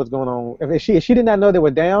goddamn clue what's going on. If she did not know they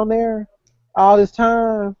were down there all this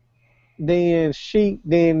time, then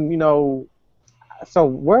so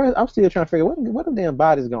where I'm still trying to figure where the damn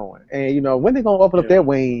bodies going, and when they gonna open up their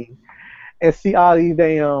wing and see all these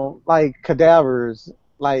damn cadavers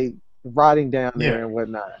rotting down there and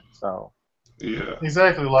whatnot. So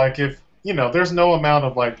exactly, like if there's no amount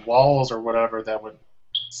of walls or whatever that would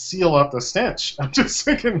seal up the stench. I'm just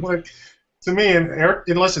thinking to me,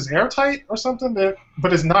 unless it's airtight or something,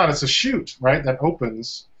 but it's not. It's a chute, right, that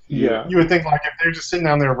opens. Yeah. You would think if they're just sitting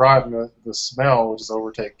down there rotting, the smell would just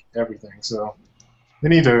overtake everything. So they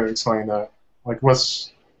need to explain that.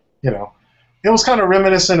 What's it was kind of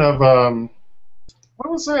reminiscent of what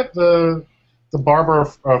was that, the barber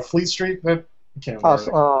of Fleet Street, that I can't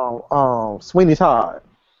remember. Sweeney Todd.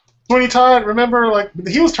 Sweeney Todd, remember,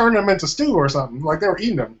 he was turning them into stew or something. They were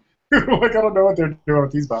eating them. I don't know what they're doing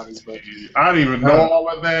with these bodies, but I didn't even know all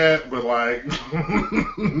of that, but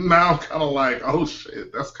now I'm kind of like, oh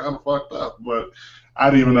shit, that's kind of fucked up. But I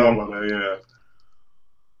didn't even know about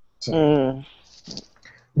that.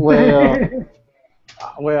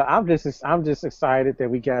 Well, I'm just excited that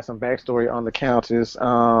we got some backstory on the Countess.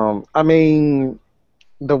 I mean,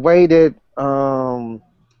 the way that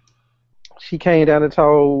she came down and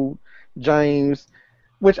told James,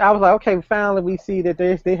 which I was like, okay, finally we see that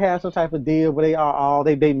they have some type of deal where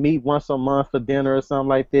they meet once a month for dinner or something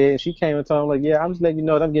like that. And she came and told him I'm just letting you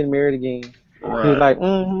know that I'm getting married again. Right. He was like,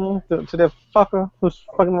 to that fucker who's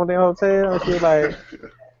fucking on the hotel. And she was like,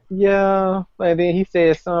 yeah. And then he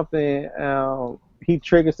said something. He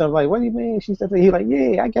triggered something like, what do you mean? She said, he like,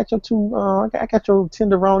 yeah, I got your I got your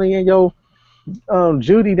tenderoni and your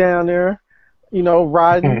Judy down there,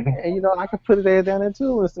 riding, and I could put it there down there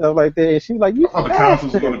too and stuff like that. And she's like, you. The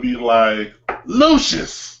council's gonna be like,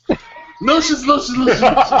 Lucius. Lucius. Try to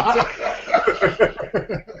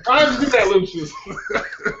do that, Lucius.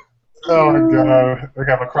 Oh my god, we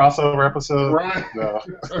have a crossover episode. Right. No.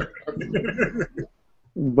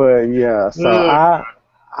 But yeah, so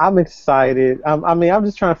I'm excited. I'm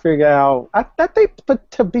just trying to figure out. I think, but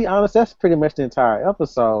to be honest, that's pretty much the entire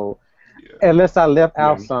episode. Yeah. Unless I left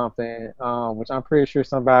out something, which I'm pretty sure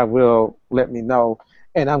somebody will let me know.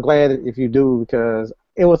 And I'm glad if you do, because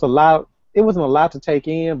it was a lot. It wasn't a lot to take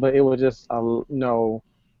in, but it was just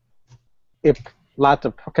if lots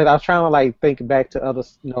of because I was trying to like think back to other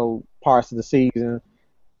parts of the season,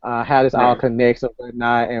 how this all Right. connects and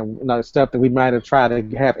whatnot, and stuff that we might have tried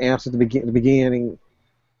to have answers to the beginning,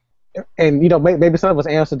 and maybe some of us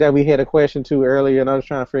answered that we had a question to earlier, and I was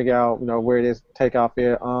trying to figure out where this take off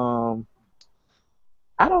here.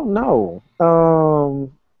 I don't know.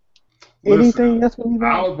 Listen, Anything else we I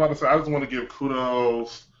got? was about to say, I just want to give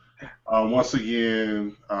kudos once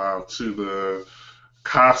again to the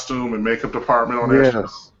costume and makeup department on that show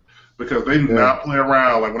Yes. because they do Yeah. not play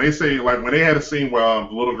around. Like when they say, like when they had a scene where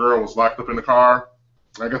the little girl was locked up in the car,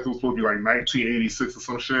 I guess it was supposed to be like 1986 or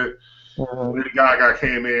some shit. Mhm. Lady Gaga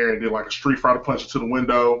came there and did like a Street Fighter punch into the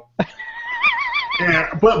window.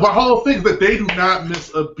 But the whole thing is that they do not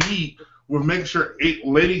miss a beat with making sure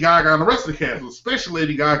Lady Gaga and the rest of the cast, especially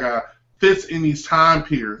Lady Gaga, fits in these time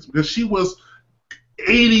periods because she was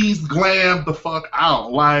 80s glam the fuck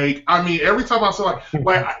out. Like, I mean, every time I saw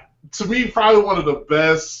to me, probably one of the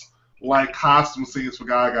best like costume scenes for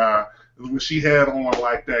Gaga is when she had on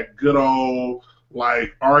like that good old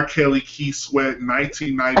like R. Kelly Key Sweat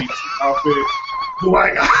 1992 outfit.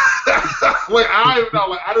 Like, like I don't even know.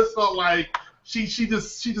 Like, I just felt like she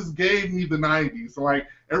just gave me the 90s. So, like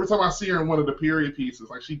every time I see her in one of the period pieces,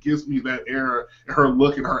 like she gives me that era and her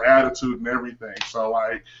look and her attitude and everything. So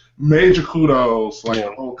like major kudos, like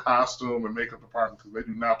the whole costume and makeup department because they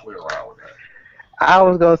do not play around with that. I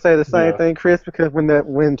was gonna say the same Yeah. thing, Chris, because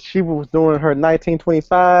when she was doing her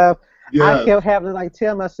 1925, I Yes, kept having to like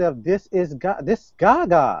tell myself, this is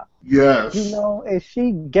Gaga, yes, and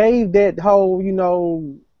she gave that whole,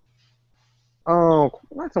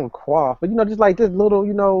 not some quaff, but just like this little,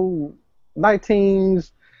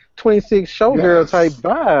 1926 showgirl yes. type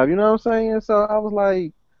vibe, you know what I'm saying? So I was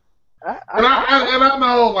like, And I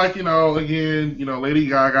know, like, again, Lady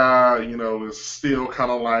Gaga, is still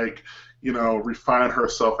kind of like, refine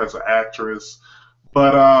herself as an actress,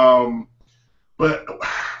 but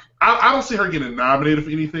I don't see her getting nominated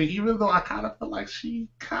for anything, even though I kind of feel like she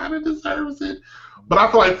kind of deserves it. But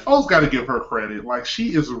I feel like folks got to give her credit. Like,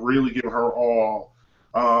 she is really giving her all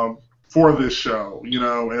for this show,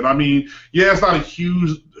 And I mean, yeah, it's not a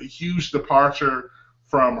huge departure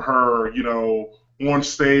from her, on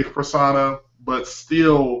stage persona, but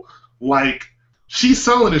still, like, she's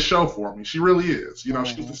selling this show for me. She really is. She's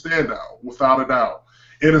the standout, without a doubt.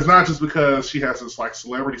 And it's not just because she has this, like,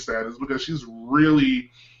 celebrity status, because she's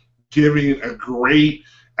really giving a great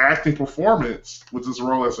acting performance with this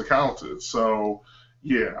role as a countess. So,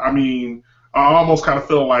 yeah, I mean, I almost kind of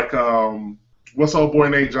feel like, what's old boy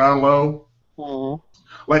named John Lowe?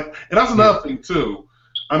 Like, and that's another thing, too.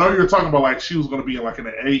 I know you were talking about, like, she was going to be in, like, an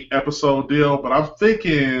 8-episode deal, but I'm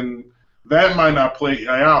thinking that might not play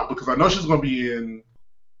out because I know she's going to be in,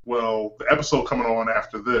 well, the episode coming on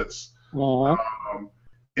after this.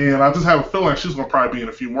 And I just have a feeling like she's going to probably be in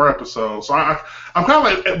a few more episodes. So I'm kind of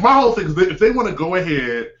like, my whole thing is that if they want to go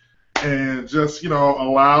ahead and just,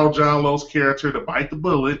 allow John Lowe's character to bite the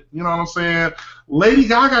bullet, you know what I'm saying? Lady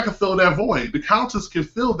Gaga can fill that void. The Countess can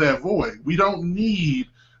fill that void. We don't need,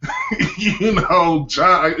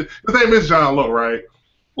 John. His name is John Lowe, right?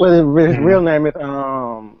 Well, his real name is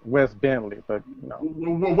Wes Bentley, but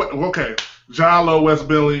Okay, John Lowe, Wes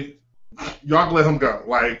Bentley. Y'all can let him go.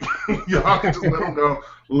 Like, y'all can just let him go.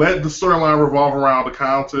 Let the storyline revolve around the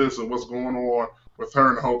Countess and what's going on with her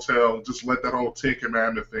in the hotel. And just let that whole Ten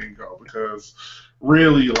Commandment thing go because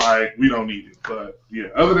really, like, we don't need it. But yeah,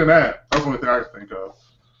 other than that, that's the only thing I can think of.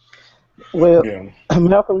 Well,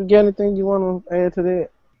 Malcolm, you got anything you want to add to that?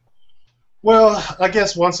 Well, I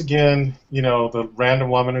guess once again, the random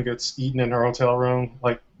woman who gets eaten in her hotel room,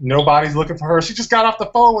 like nobody's looking for her. She just got off the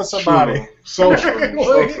phone with somebody. True. So true.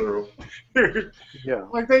 So true. Yeah.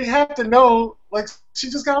 Like they have to know, like she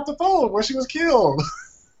just got off the phone where she was killed.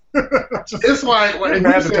 It's like we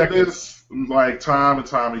said this like time and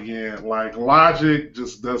time again. Like logic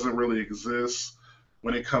just doesn't really exist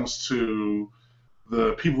when it comes to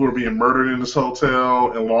the people who are being murdered in this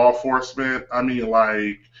hotel and law enforcement. I mean,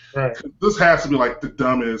 like, this has to be like the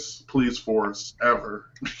dumbest police force ever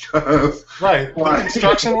because the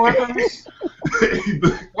construction workers,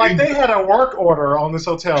 like they had a work order on this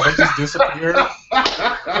hotel, they just disappeared. Like,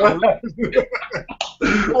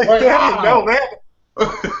 they had to know that.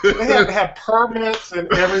 They had to have permits and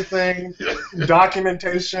everything,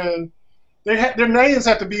 documentation. Their names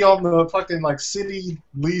have to be on the fucking like city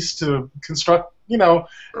lease to construct, and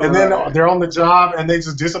then they're on the job and they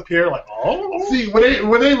just disappear. Like, see, when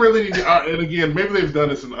they really need, and again, maybe they've done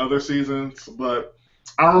this in other seasons, but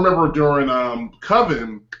I remember during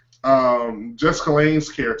Coven, Jessica Lange's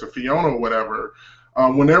character Fiona or whatever,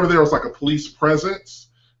 whenever there was like a police presence,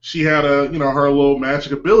 she had her little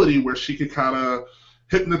magic ability where she could kind of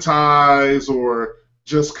hypnotize or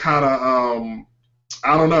just kind of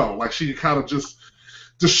I don't know, like she could kind of just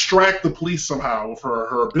distract the police somehow with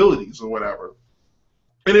her abilities or whatever.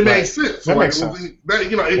 And it made sense. That like, makes sense.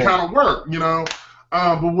 It kind of worked,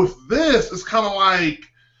 But with this, it's kind of like,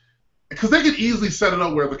 because they could easily set it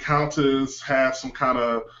up where the Countess has some kind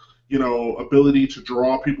of, ability to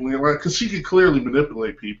draw people in, like, because she could clearly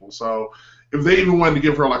manipulate people. So if they even wanted to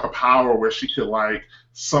give her like a power where she could like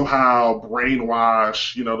somehow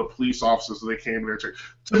brainwash, the police officers so they came there, to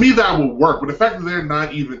me that would work. But the fact that they're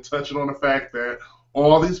not even touching on the fact that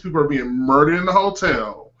all these people are being murdered in the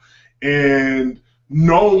hotel, and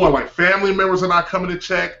no one, like family members, are not coming to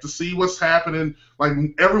check to see what's happening. Like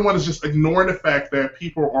everyone is just ignoring the fact that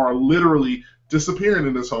people are literally disappearing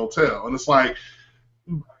in this hotel, and it's like,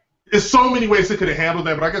 there's so many ways they could have handled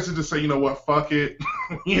that, but I guess they just say, you know what, fuck it.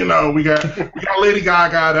 we got Lady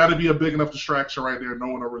Gaga. That'd be a big enough distraction right there. No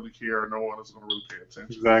one will really care. No one is going to really pay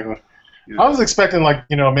attention. Exactly. Yeah. I was expecting, like,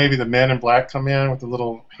 maybe the Men in Black come in with the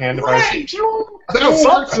little hand device. Right. That's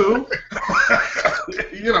something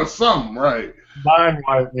too. Something, right. Mind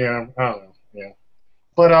wipe, yeah. I don't know. Yeah.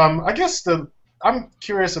 But I guess I'm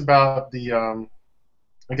curious about the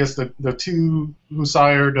two who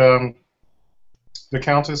sired the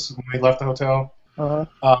Countess when they left the hotel. Uh-huh.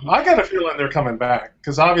 I got a feeling they're coming back,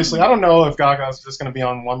 because obviously I don't know if Gaga's just going to be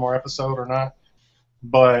on one more episode or not,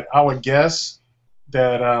 but I would guess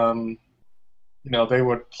that they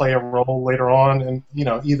would play a role later on, and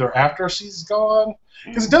either after she's gone,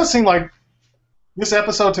 because it does seem like this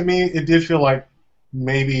episode, to me, it did feel like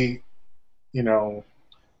maybe they're going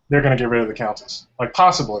to get rid of the Countess, like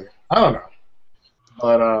possibly. I don't know.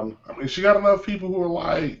 But I mean, she got enough people who are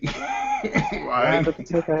like, yeah,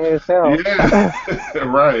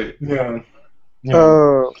 right. Yeah.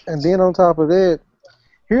 And then on top of that,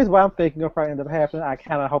 here's what I'm thinking will probably end up happening. I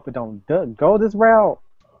kind of hope it don't go this route,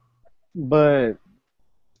 but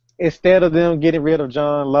instead of them getting rid of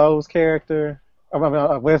John Lowe's character,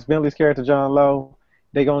 Wes Bentley's character, John Lowe,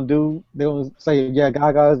 they're gonna say, yeah,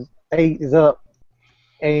 Gaga's 8 is up,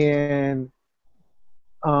 and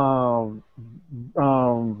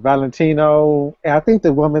Valentino, and I think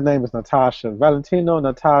the woman's name is Natasha. Valentino and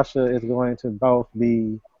Natasha is going to both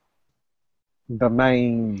be the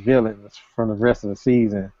main villains from the rest of the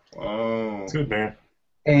season. Oh, good,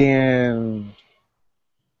 man.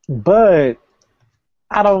 But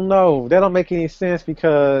I don't know. That don't make any sense,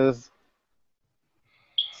 because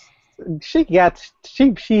she had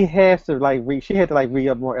to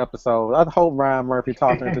re-up more episodes. I hope Ryan Murphy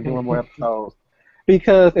talked her into doing more episodes.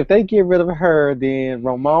 Because if they get rid of her, then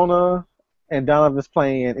Ramona and Donovan's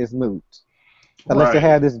plan is moot. Unless they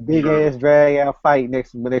have this big-ass drag-out fight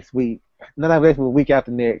next week. Not next week, week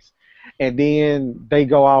after next. And then they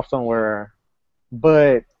go off somewhere.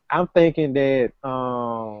 But I'm thinking that,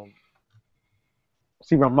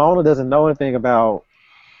 Ramona doesn't know anything about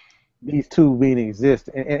these two being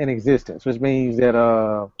in existence, which means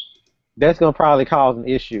that that's going to probably cause an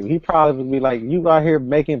issue. He probably would be like, you out here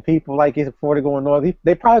making people like this before they go north.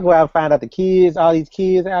 They probably go out and find out all these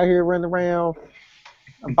kids out here running around,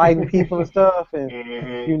 biting people and stuff, and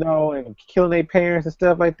and killing their parents and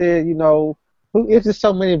stuff like that. It's just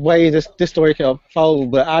so many ways this story can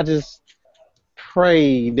unfold, but I just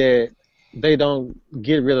pray that they don't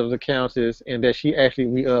get rid of the Countess and that she actually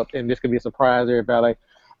re-upped, and this could be a surprise to everybody. Like,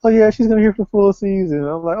 oh yeah, she's gonna be here for the full season.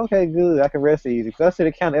 I'm like, okay, good. I can rest easy. Because I see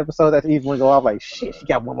the kind of episode that each one go off like, shit, she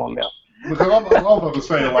got one more left. Because I'm about to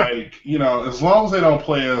say, like, as long as they don't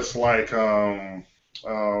play us like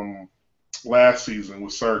last season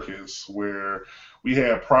with Circus, where we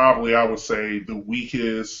had probably, I would say, the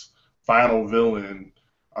weakest final villain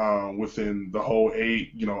within the whole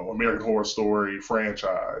 8, American Horror Story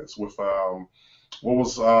franchise. With what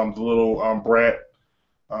was the little brat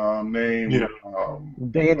name? Yeah.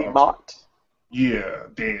 Dandy Mott. Yeah,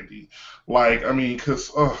 Dandy. Like, I mean, because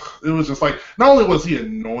it was just like, not only was he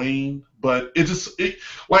annoying, but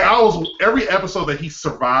every episode that he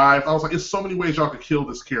survived, I was like, there's so many ways y'all could kill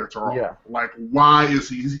this character off. Yeah. Like, why is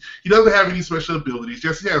he doesn't have any special abilities.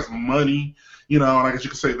 Yes, he has money, and I guess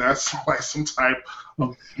you could say that's like some type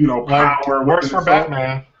of, power. It works for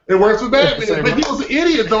Batman. It works for Batman, but he was an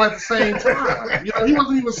idiot, though, at the same time. He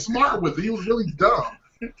wasn't even smart with it. He was really dumb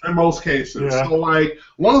in most cases. Yeah. So, like, as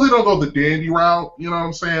long as they don't go the Dandy route, you know what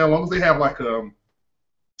I'm saying? As long as they have, like, I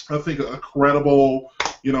think a credible,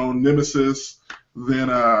 nemesis, then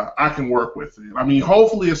I can work with it. I mean,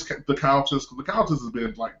 hopefully it's the Countess, because the Countess has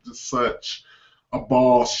been, like, just such a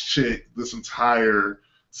boss chick this entire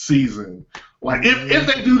season. Like, if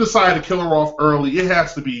they do decide to kill her off early, it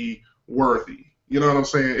has to be worthy. You know what I'm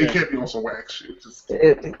saying? It can't be on some whack shit. Just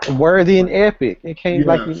Worthy and epic. It can't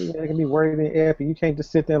yes. it can be worthy and epic. You can't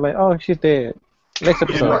just sit there like, oh, she's dead. Next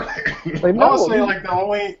episode. Right. Like, I would no. say like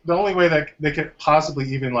the only way that they could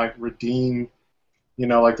possibly even like redeem,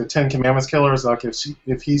 like the Ten Commandments killer is like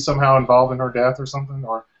if he's somehow involved in her death or something.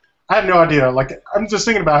 Or I have no idea. Like I'm just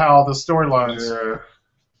thinking about how the storylines. Yeah.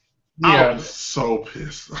 Yeah. I was so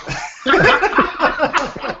pissed.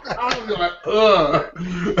 I was like, ugh.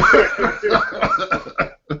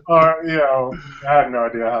 Or I have no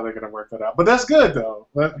idea how they're gonna work that out. But that's good though.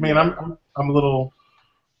 I mean, I'm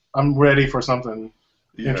ready for something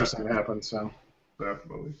interesting to happen. So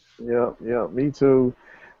definitely. Yeah, me too.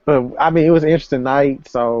 But I mean, it was an interesting night.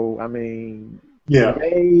 So I mean,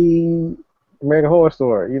 American Horror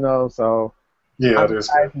Story, so. Yeah, I'm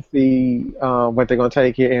excited to see what they're going to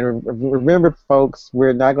take here. And remember, folks,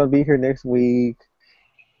 we're not going to be here next week.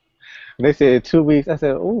 They said 2 weeks. I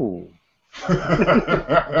said, ooh.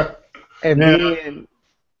 And then,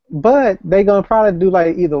 but they're going to probably do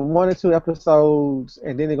like either 1 or 2 episodes,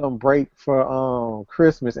 and then they're going to break for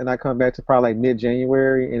Christmas, and I come back to probably like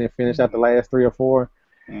mid-January, and then finish out the last 3 or 4.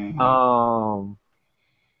 Mm-hmm.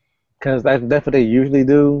 Because that's what they usually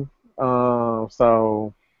do.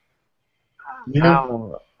 So. Yeah.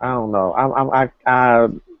 I don't know.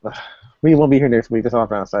 We won't be here next week. That's all I'm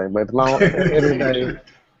trying to say. But at the end of the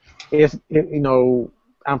day,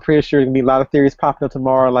 I'm pretty sure there's gonna be a lot of theories popping up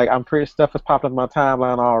tomorrow. Like I'm pretty stuff has popped up on my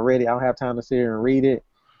timeline already. I don't have time to sit here and read it,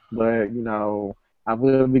 but I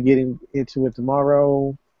will be getting into it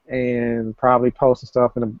tomorrow and probably posting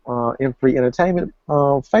stuff in the M3 Entertainment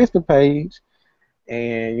Facebook page,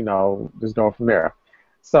 and just go from there.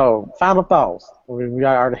 So, final thoughts. We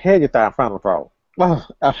already had your final thoughts. Well,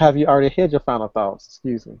 have you already had your final thoughts?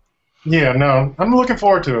 Excuse me. Yeah, no, I'm looking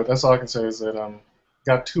forward to it. That's all I can say is that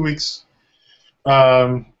got 2 weeks.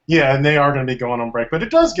 And they are going to be going on break, but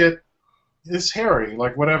it does it's hairy,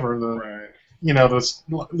 like whatever right. Those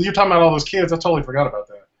you're talking about all those kids. I totally forgot about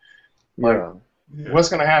that. Like, what's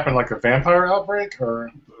going to happen? Like a vampire outbreak,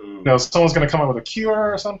 or someone's going to come up with a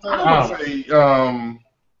cure or something? I would say,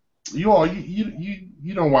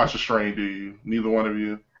 you don't watch The Strain, do you? Neither one of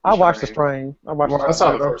you. I watched The Strain. I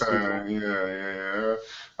saw the first season. season. Yeah.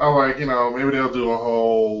 I like, maybe they'll do a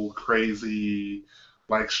whole crazy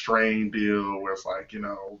like Strain deal where it's like,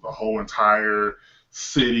 the whole entire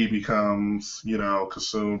city becomes,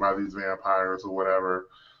 consumed by these vampires or whatever.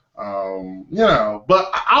 But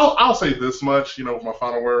I'll say this much, my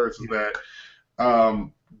final words is that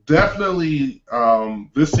definitely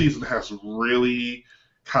this season has really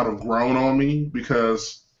kind of grown on me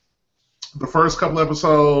because the first couple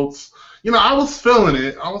episodes, I was feeling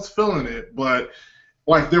it, but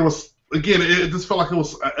like there was, again, it just felt like it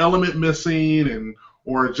was an element missing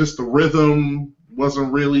or just the rhythm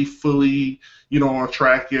wasn't really fully, on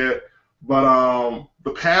track yet. But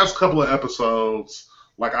the past couple of episodes,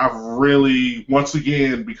 like I've really, once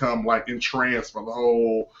again, become like entranced by the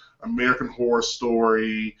whole American Horror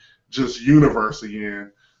Story, just universe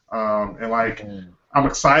again. And like, I'm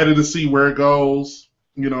excited to see where it goes,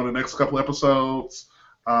 the next couple episodes.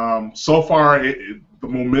 So far, the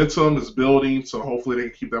momentum is building, so hopefully they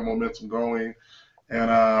can keep that momentum going. And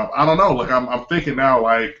I don't know, like I'm thinking now,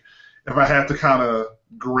 like if I had to kind of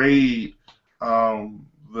grade the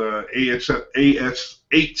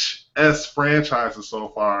AHS franchises so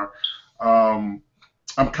far, I'm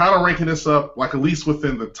kind of ranking this up like at least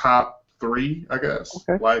within the top 3, I guess.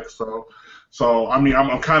 Okay. Like so I mean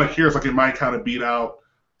I'm kind of curious, like it might kind of beat out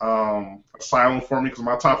Asylum for me because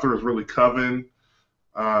my top 3 is really Coven,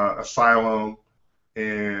 Asylum,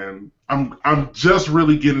 and I'm just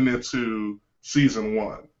really getting into season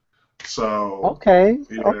 1. So okay.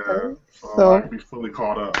 So I can be fully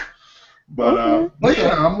caught up. But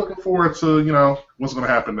yeah, I'm looking forward to what's going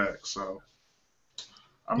to happen next. So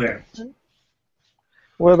I'm in.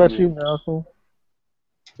 What about you, Malcolm?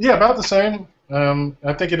 Yeah, about the same.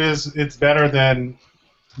 I think it's better than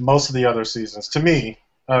most of the other seasons to me.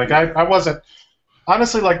 Like I wasn't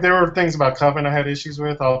honestly, like there were things about Coven I had issues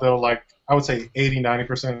with, although like I would say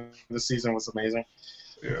 80-90% of the season was amazing.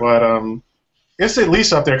 Yeah. But it's at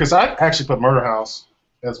least up there because I actually put Murder House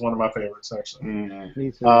as one of my favorites actually.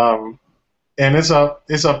 Mm-hmm. And it's up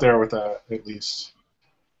there with that at least.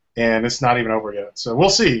 And it's not even over yet, so we'll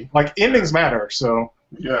see. Like endings matter, so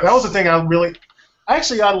yes. That was the thing I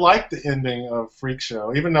liked the ending of Freak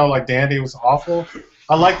Show, even though like Dandy was awful.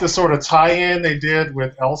 I liked the sort of tie-in they did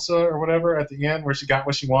with Elsa or whatever at the end, where she got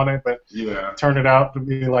what she wanted, but turned it out to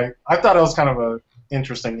be like I thought it was kind of a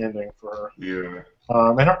interesting ending for her. Yeah.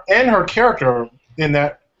 And her character in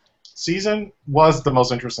that season was the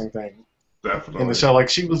most interesting thing Definitely in the show. Like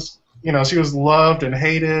she was she was loved and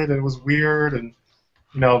hated, and it was weird, and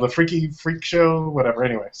the freaky freak show, whatever.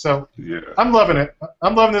 Anyway, so Yeah. I'm loving it.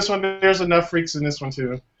 I'm loving this one. There's enough freaks in this one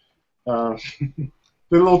too. The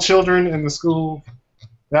little children in the school.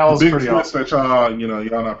 That was big pretty twist awesome. that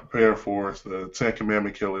y'all not prepared for is the Ten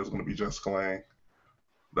Commandment killer is going to be Jessica Lange.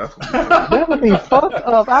 That's going to be good. That would be fucked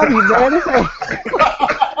up. I'd be mad as hell.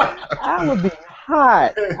 I would be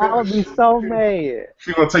hot. I would be so mad.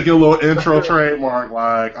 She's going to take your little intro trademark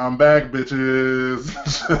like, I'm back, bitches.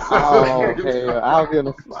 Oh hell!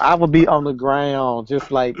 I would be on the ground, just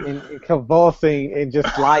like in convulsing and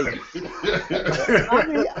just like. I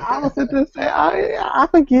mean, I was sit there and say, I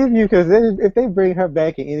forgive you because if they bring her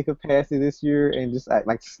back in any capacity this year and just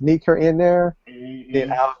like sneak her in there,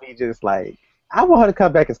 then I would be just like, I want her to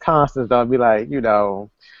come back as Constance though, and be like,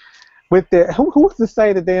 with the who's to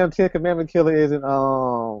say the damn Ten Commandment killer isn't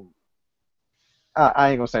I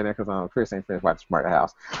ain't gonna say that because Chris ain't finished watching Smart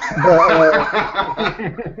House.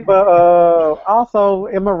 But also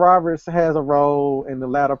Emma Roberts has a role in the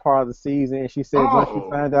latter part of the season, and she said once you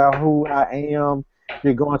find out who I am,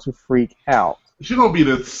 you're going to freak out. She's gonna be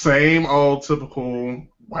the same old typical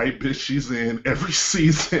white bitch she's in every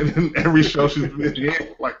season and every show she's been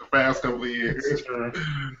in like the past couple of years.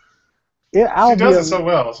 Yeah, she does it so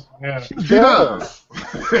well. Yeah, she does.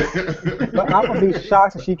 But I would be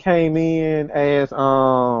shocked if she came in as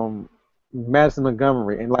Madison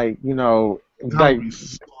Montgomery and that would be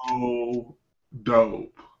so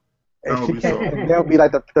dope. That would be so dope. That would be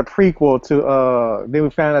like the prequel to then we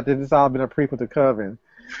found out that this all been a prequel to Coven.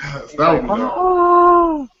 Yes, that would be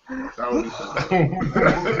dope. That would be so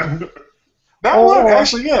dope. That would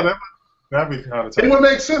actually, yeah, that'd be kind of tough. It would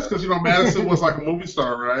make sense because Madison was like a movie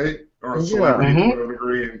star, right? Or a celebrity to whatever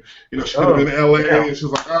degree, and she could have been in LA, and she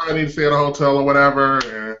was like, I need to stay at a hotel or whatever,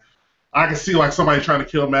 and I can see like somebody trying to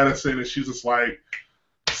kill Madison, and she's just like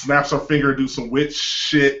snaps her finger, do some witch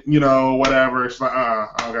shit, whatever. She's like, I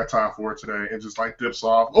don't got time for it today, and just like dips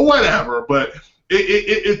off or whatever. But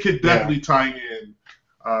it could definitely tie in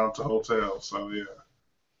to Hotel. So yeah,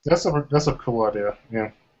 that's a cool idea. Yeah.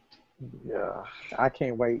 Yeah, I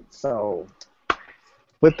can't wait. So,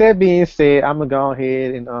 with that being said, I'm gonna go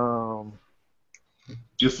ahead and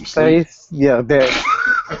get some sleep.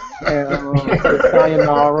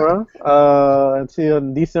 Sayonara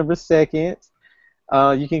until December 2nd.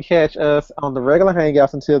 You can catch us on the regular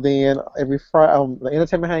Hangouts until then. Every Friday, the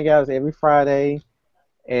Entertainment Hangouts every Friday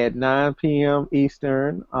at 9 p.m.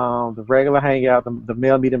 Eastern. The regular Hangout, the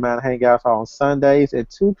Male Media Mind Hangouts are on Sundays at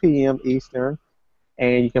 2 p.m. Eastern.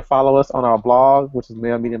 And you can follow us on our blog, which is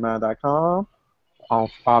malemediamind.com, on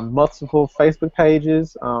our multiple Facebook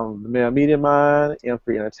pages, the Male Media Mind,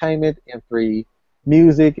 M3 Entertainment, M3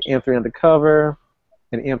 Music, M3 Undercover,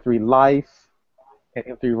 and M3 Life, and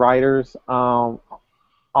M3 Writers.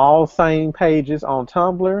 All same pages on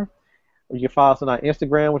Tumblr. You can follow us on our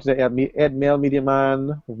Instagram, which is at Male Media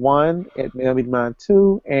Mind 1, at Male Media Mind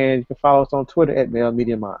 2, and you can follow us on Twitter at Male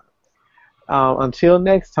Media Mind. Until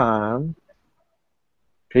next time,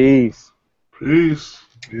 peace. Peace.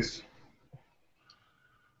 Peace.